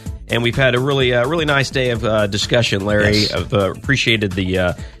Jones, and we've had a really nice day of discussion, Larry. Yes. I've appreciated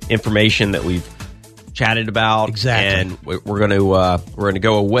the information that we've chatted about. Exactly. And we're going to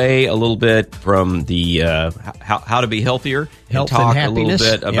go away a little bit from the how to be healthier Health and talk and a little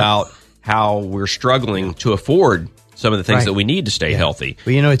bit about how we're struggling to afford some of the things that we need to stay healthy.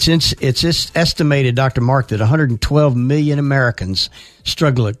 Well, you know, it's just estimated, Dr. Mark, that 112 million Americans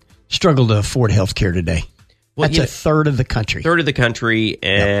struggle to afford health care today. Well, that's a third of the country.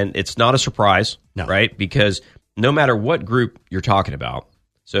 And it's not a surprise, right? Because no matter what group you're talking about,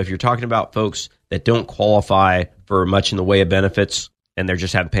 so if you're talking about folks that don't qualify for much in the way of benefits and they're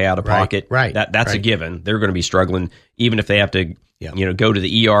just having to pay out of pocket, that's a given. They're going to be struggling even if they have to go to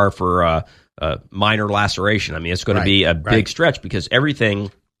the ER for a minor laceration. I mean, it's going to be a big stretch because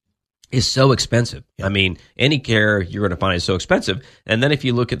everything is so expensive. I mean, any care you're going to find is so expensive. And then if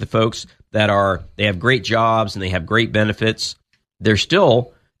you look at the folks that they have great jobs and they have great benefits, they're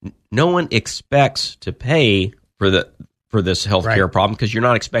still, no one expects to pay for this health care problem because you're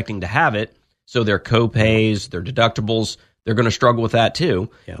not expecting to have it. So their co-pays, their deductibles, they're going to struggle with that too.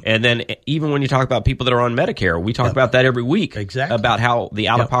 And then even when you talk about people that are on Medicare, we talk about that every week, about how the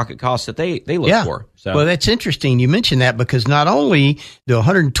out-of-pocket costs that they look for. So. Well, that's interesting. You mentioned that because not only do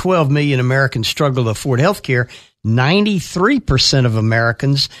 112 million Americans struggle to afford health care, 93% of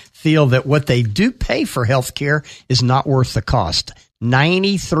Americans feel that what they do pay for health care is not worth the cost.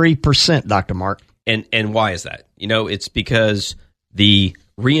 93%, Dr. Mark. And why is that? You know, it's because the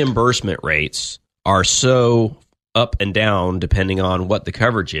reimbursement rates are so up and down depending on what the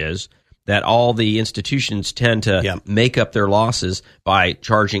coverage is, that all the institutions tend to make up their losses by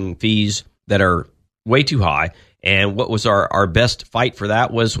charging fees that are way too high. And what was our best fight for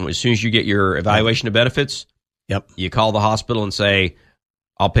that was as soon as you get your evaluation of benefits, you call the hospital and say,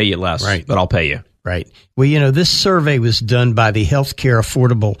 I'll pay you less, but I'll pay you. Right. Well, you know, this survey was done by the Healthcare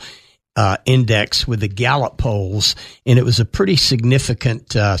Affordable Index with the Gallup polls, and it was a pretty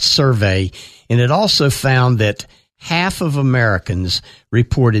significant survey. And it also found that half of Americans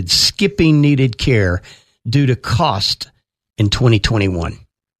reported skipping needed care due to cost in 2021.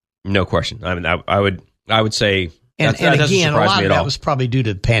 No question. I mean, I would say, and again, a lot of that was probably due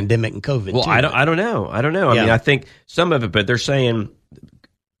to the pandemic and COVID. Well, too. I don't know. I mean, I think some of it, but they're saying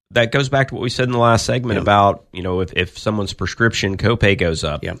that goes back to what we said in the last segment about, you know, if someone's prescription copay goes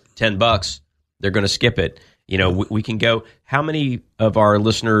up $10, they're going to skip it. You know, we can go. How many of our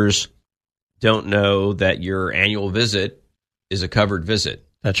listeners don't know that your annual visit is a covered visit?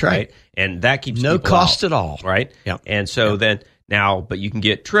 That's right. And that keeps no people cost out, at all. Right. And so then now, but you can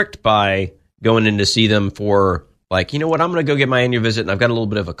get tricked by going in to see them for like, you know what, I'm going to go get my annual visit and I've got a little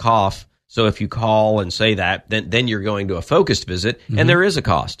bit of a cough. So if you call and say that, then you're going to a focused visit, and there is a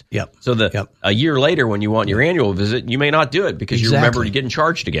cost. So a year later, when you want your annual visit, you may not do it because you remember getting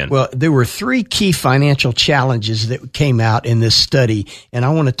charged again. Well, there were 3 key financial challenges that came out in this study, and I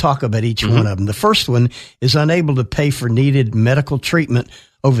want to talk about each one of them. The first one is unable to pay for needed medical treatment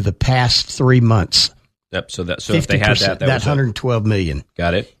over the past 3 months. So if they had that was 112 million.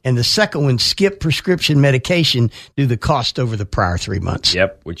 Got it. And the second one, skip prescription medication due to the cost over the prior 3 months.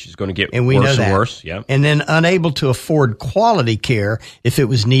 Which is going to get worse and worse. And then unable to afford quality care if it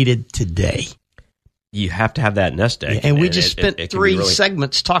was needed today. You have to have that nest egg. And we just spent 3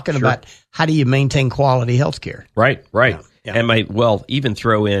 segments talking about how do you maintain quality health care. Right. And even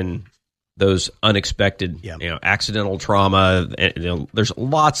throw in those unexpected, accidental trauma. There's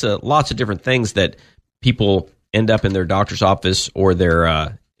lots of different things that people end up in their doctor's office or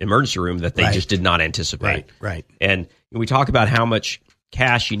their emergency room that they just did not anticipate. Right. And we talk about how much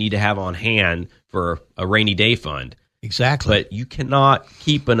cash you need to have on hand for a rainy day fund. Exactly. But you cannot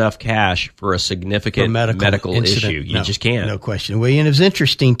keep enough cash for a significant medical issue. You just can't. No question. Well, and it was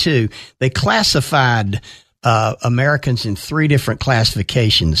interesting, too. They classified Americans in 3 different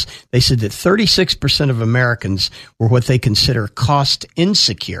classifications. They said that 36% of Americans were what they consider cost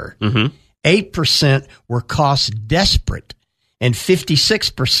insecure. 8% were cost desperate, and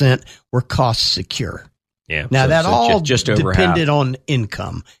 56% were cost secure. Yeah. Now, that all just over depended half. on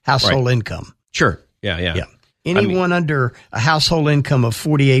income, household income. Sure. Yeah. Anyone under a household income of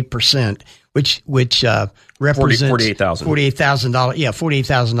 48%, which represents $48,000. Yeah,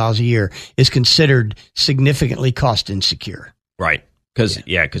 $48,000 a year is considered significantly cost insecure. Right. Because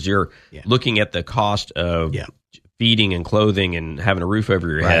you're looking at the cost of feeding and clothing and having a roof over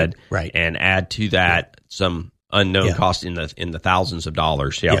your head, and add to that some unknown cost in the thousands of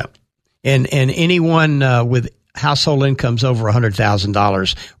dollars. Yeah. And anyone with household incomes over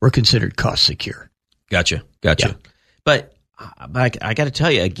 $100,000 were considered cost secure. Gotcha. But I got to tell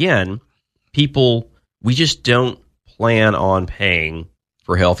you again, we just don't plan on paying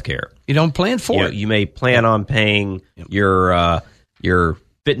for health care. You don't plan for it. You may plan on paying your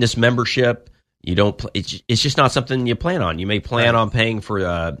fitness membership. You don't. It's just not something you plan on. You may plan on paying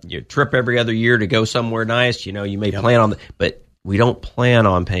for your trip every other year to go somewhere nice. You may plan on, but we don't plan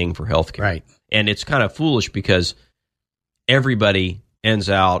on paying for health care. Right. And it's kind of foolish because everybody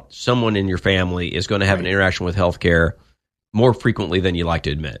ends out, someone in your family is going to have an interaction with healthcare more frequently than you like to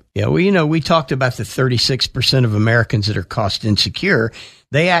admit. Yeah, well, we talked about the 36% of Americans that are cost insecure.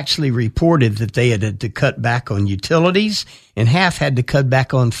 They actually reported that they had to cut back on utilities, and half had to cut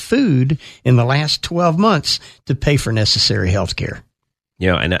back on food in the last 12 months to pay for necessary health care.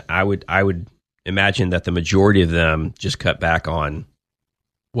 And I would imagine that the majority of them just cut back on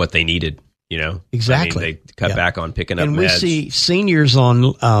what they needed. Exactly. They cut back on picking up meds. And we see seniors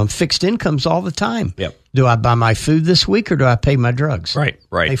on fixed incomes all the time. Yep. Do I buy my food this week, or do I pay my drugs? Right.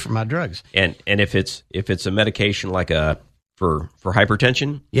 Pay for my drugs. And if it's a medication like for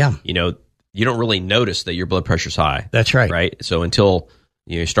hypertension, you don't really notice that your blood pressure's high. That's right. Right. So until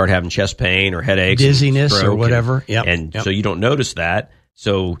you start having chest pain or headaches, dizziness or whatever, so you don't notice that.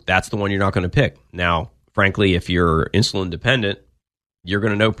 So that's the one you're not going to pick. Now, frankly, if you're insulin dependent, you're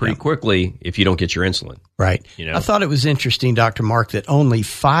going to know pretty quickly if you don't get your insulin. Right. I thought it was interesting, Dr. Mark, that only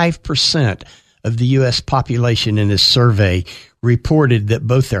 5% of the U.S. population in this survey reported that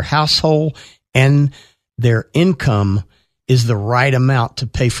both their household and their income is the right amount to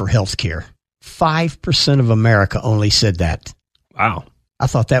pay for health care. 5% of America only said that. Wow. I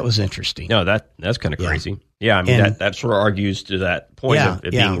thought that was interesting. No, that's kind of crazy. Yeah, I mean, that sort of argues to that point of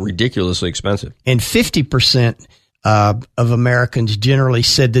it being ridiculously expensive. And 50% of Americans generally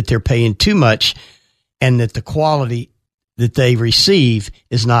said that they're paying too much, and that the quality that they receive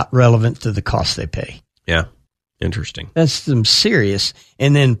is not relevant to the cost they pay. Yeah. Interesting. That's some serious.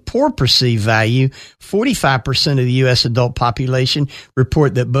 And then poor perceived value, 45% of the U.S. adult population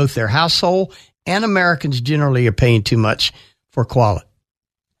report that both their household and Americans generally are paying too much for quality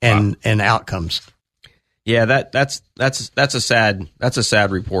and outcomes. Yeah, that's a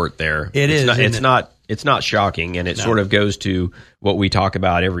sad report there. It's not shocking, and it sort of goes to what we talk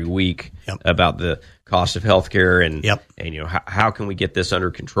about every week about the cost of healthcare and how can we get this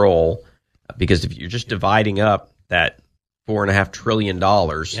under control? Because if you're just dividing up that $4.5 trillion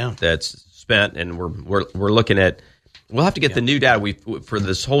that's spent, and we're looking at, we'll have to get the new data. For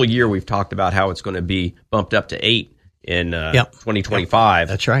this whole year, we've talked about how it's going to be bumped up to 8 in 2025.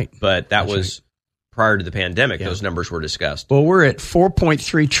 That's right. But that was prior to the pandemic. Those numbers were discussed. Well, we're at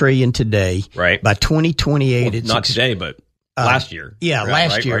 $4.3 trillion today. Right. By 2028, well, it's not today, but last year. Yeah,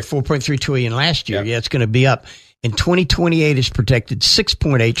 last year, 4.3 trillion last year. Yeah, it's going to be up. In 2028 is projected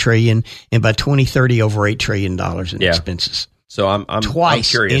 $6.8 trillion, and by 2030 over $8 trillion in expenses. So I'm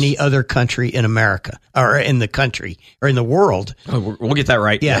twice curious. Any other country in America, or in the country, or in the world. Oh, we'll get that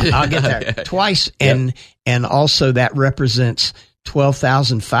right. Yeah, I'll get that twice, and also that represents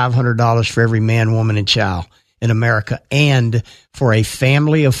 $12,500 for every man, woman, and child in America, and for a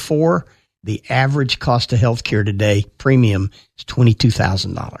family of 4. The average cost of health care today, premium, is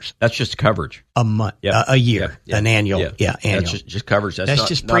 $22,000. That's just coverage. A month, a year, an annual. Annual. That's just coverage. That's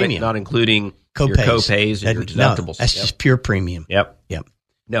just premium. Not including your co-pays and your deductibles. No, that's just pure premium. Yep.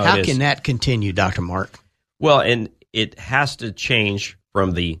 No, how can that continue, Dr. Mark? Well, and it has to change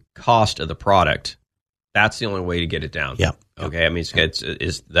from the cost of the product That's the only way to get it down. Yeah. Okay. I mean,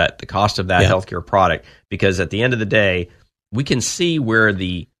 is that the cost of that healthcare product? Because at the end of the day, we can see where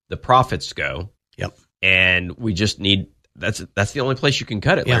the profits go. Yep. And we just need that's the only place you can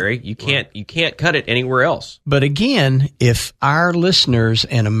cut it, Larry. You can't cut it anywhere else. But again, if our listeners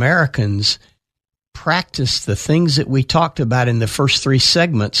and Americans practice the things that we talked about in the first 3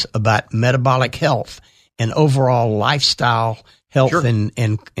 segments about metabolic health and overall lifestyle health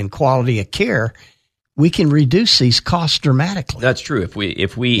and quality of care, we can reduce these costs dramatically. That's true.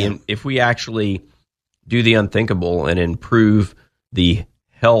 If we actually do the unthinkable and improve the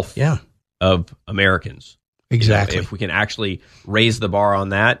health of Americans. Exactly. If we can actually raise the bar on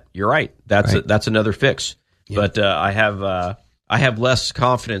that, you're right. That's another fix. But I have less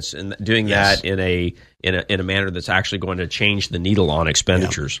confidence in doing that in a manner that's actually going to change the needle on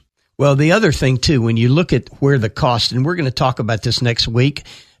expenditures. Well, the other thing too, when you look at where the cost, and we're going to talk about this next week,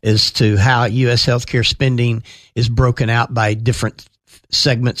 as to how U.S. healthcare spending is broken out by different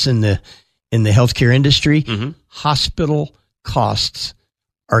segments in the healthcare industry. Mm-hmm. Hospital costs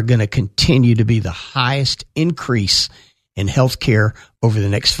are going to continue to be the highest increase in healthcare over the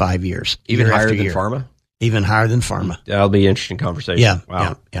next 5 years. Even higher than pharma? Even higher than pharma. That'll be an interesting conversation. Yeah.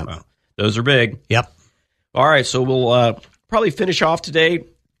 Wow. Yeah. Wow. Those are big. Yep. All right. So we'll probably finish off today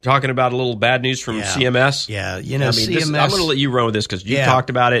talking about a little bad news from CMS. Yeah. You know, CMS. I'm going to let you run with this because you talked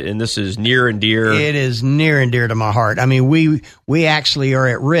about it, and this is near and dear. It is near and dear to my heart. I mean, we actually are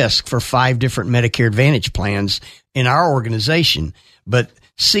at risk for 5 different Medicare Advantage plans in our organization. But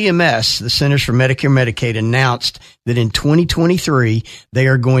CMS, the Centers for Medicare and Medicaid, announced that in 2023, they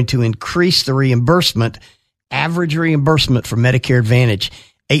are going to increase the average reimbursement for Medicare Advantage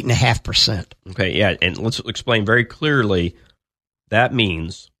 8.5%. Okay, yeah, and let's explain very clearly. That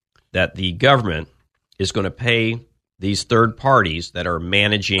means that the government is going to pay these third parties that are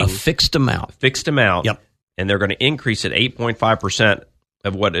managing a fixed amount. Yep. And they're going to increase it 8.5%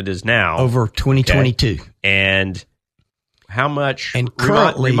 of what it is now over 2022. Okay. And how much? And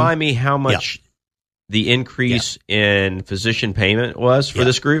currently, remind me how much the increase in physician payment was for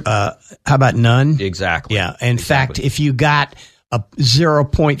this group. How about none? Exactly. Yeah. In fact, if you got a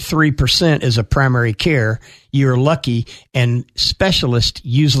 0.3% as a primary care, you're lucky, and specialists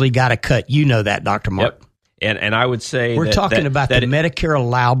usually got a cut. You know that, Dr. Mark. Yep. And I would say we're talking about the Medicare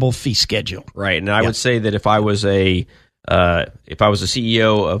allowable fee schedule. Right. And I would say that if I was a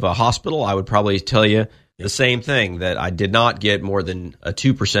CEO of a hospital, I would probably tell you the same thing, that I did not get more than a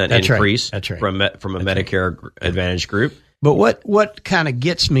 2% increase from a Medicare Advantage group. But what kind of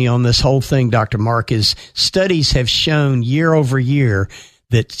gets me on this whole thing, Dr. Mark, is studies have shown year over year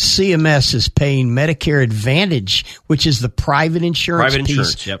that CMS is paying Medicare Advantage, which is the private insurance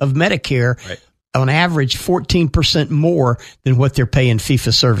piece of Medicare, on average 14% more than what they're paying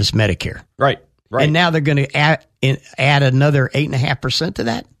fee-for-service Medicare. Right. And now they're going to add another 8.5% to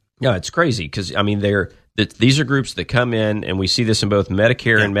that? No, it's crazy because, I mean, these are groups that come in, and we see this in both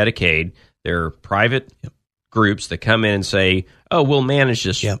Medicare and Medicaid. They're private groups that come in and say, "Oh, we'll manage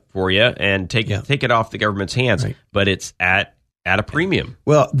this for you," and take it off the government's hands. Right. But it's at a premium.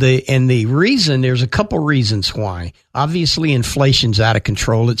 Well, the reason, there's a couple reasons why. Obviously, inflation's out of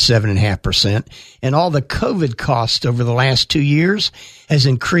control at 7.5%, and all the COVID costs over the last 2 years has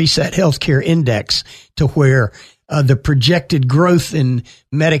increased that healthcare index to where the projected growth in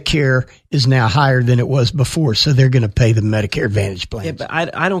Medicare is now higher than it was before, so they're going to pay the Medicare Advantage plans. Yeah, but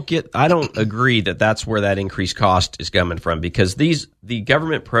I don't agree that that's where that increased cost is coming from, because the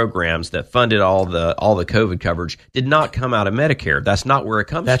government programs that funded all the COVID coverage did not come out of Medicare. That's not where it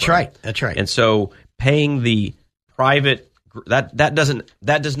comes from. That's right. And so paying the private that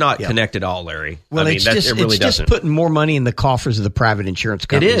does not connect at all, Larry. Well, I mean, it's just putting more money in the coffers of the private insurance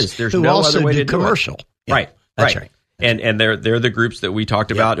companies. It is. There's no other way to do commercial. It. Right. That's right. And they're the groups that we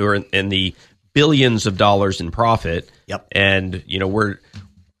talked about who are in the billions of dollars in profit. Yep. And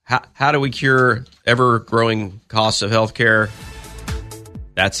how do we cure ever growing costs of healthcare?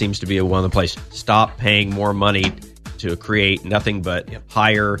 That seems to be one of the places. Stop paying more money to create nothing but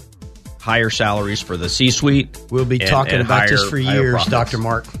higher salaries for the C-suite. We'll be talking about this for years, Dr.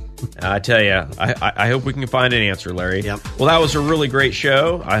 Mark. I tell you, I hope we can find an answer, Larry. Yep. Well, that was a really great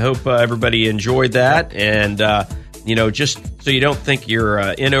show. I hope everybody enjoyed that. And, just so you don't think you're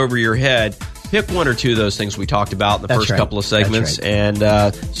in over your head, pick one or two of those things we talked about in the first couple of segments and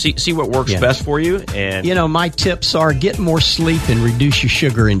see what works best for you. And my tips are get more sleep and reduce your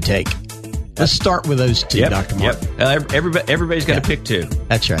sugar intake. Let's start with those two, Dr. Mark. Everybody's got to pick two.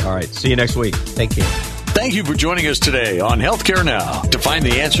 That's right. All right. See you next week. Take care. Thank you for joining us today on Healthcare Now. To find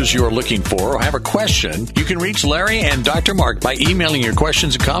the answers you are looking for or have a question, you can reach Larry and Dr. Mark by emailing your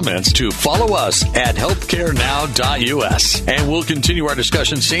questions and comments to follow us at healthcarenow.us. And we'll continue our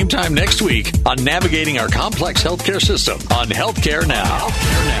discussion same time next week on navigating our complex healthcare system on Healthcare Now.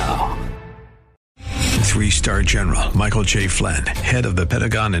 Healthcare Now. 3-star General Michael J. Flynn, head of the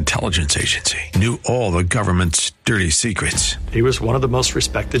Pentagon Intelligence Agency, knew all the government's dirty secrets. He was one of the most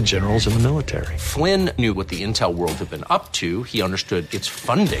respected generals in the military. Flynn knew what the intel world had been up to. He understood its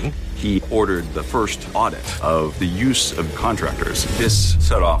funding. He ordered the first audit of the use of contractors. This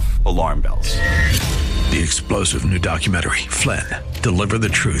set off alarm bells. The explosive new documentary, Flynn, Deliver the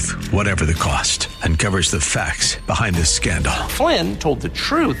Truth, Whatever the Cost, uncovers the facts behind this scandal. Flynn told the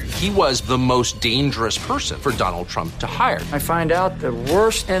truth. He was the most dangerous person for Donald Trump to hire. I find out the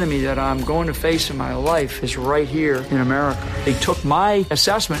worst enemy that I'm going to face in my life is right here in America. They took my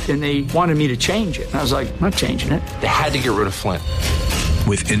assessment and they wanted me to change it. And I was like, I'm not changing it. They had to get rid of Flynn.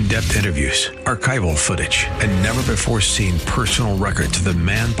 With in-depth interviews, archival footage, and never-before-seen personal records of the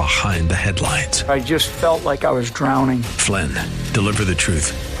man behind the headlines. I just felt like I was drowning. Flynn, Deliver the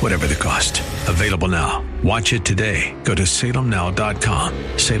Truth, Whatever the Cost. Available now. Watch it today. Go to salemnow.com.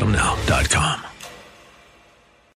 salemnow.com.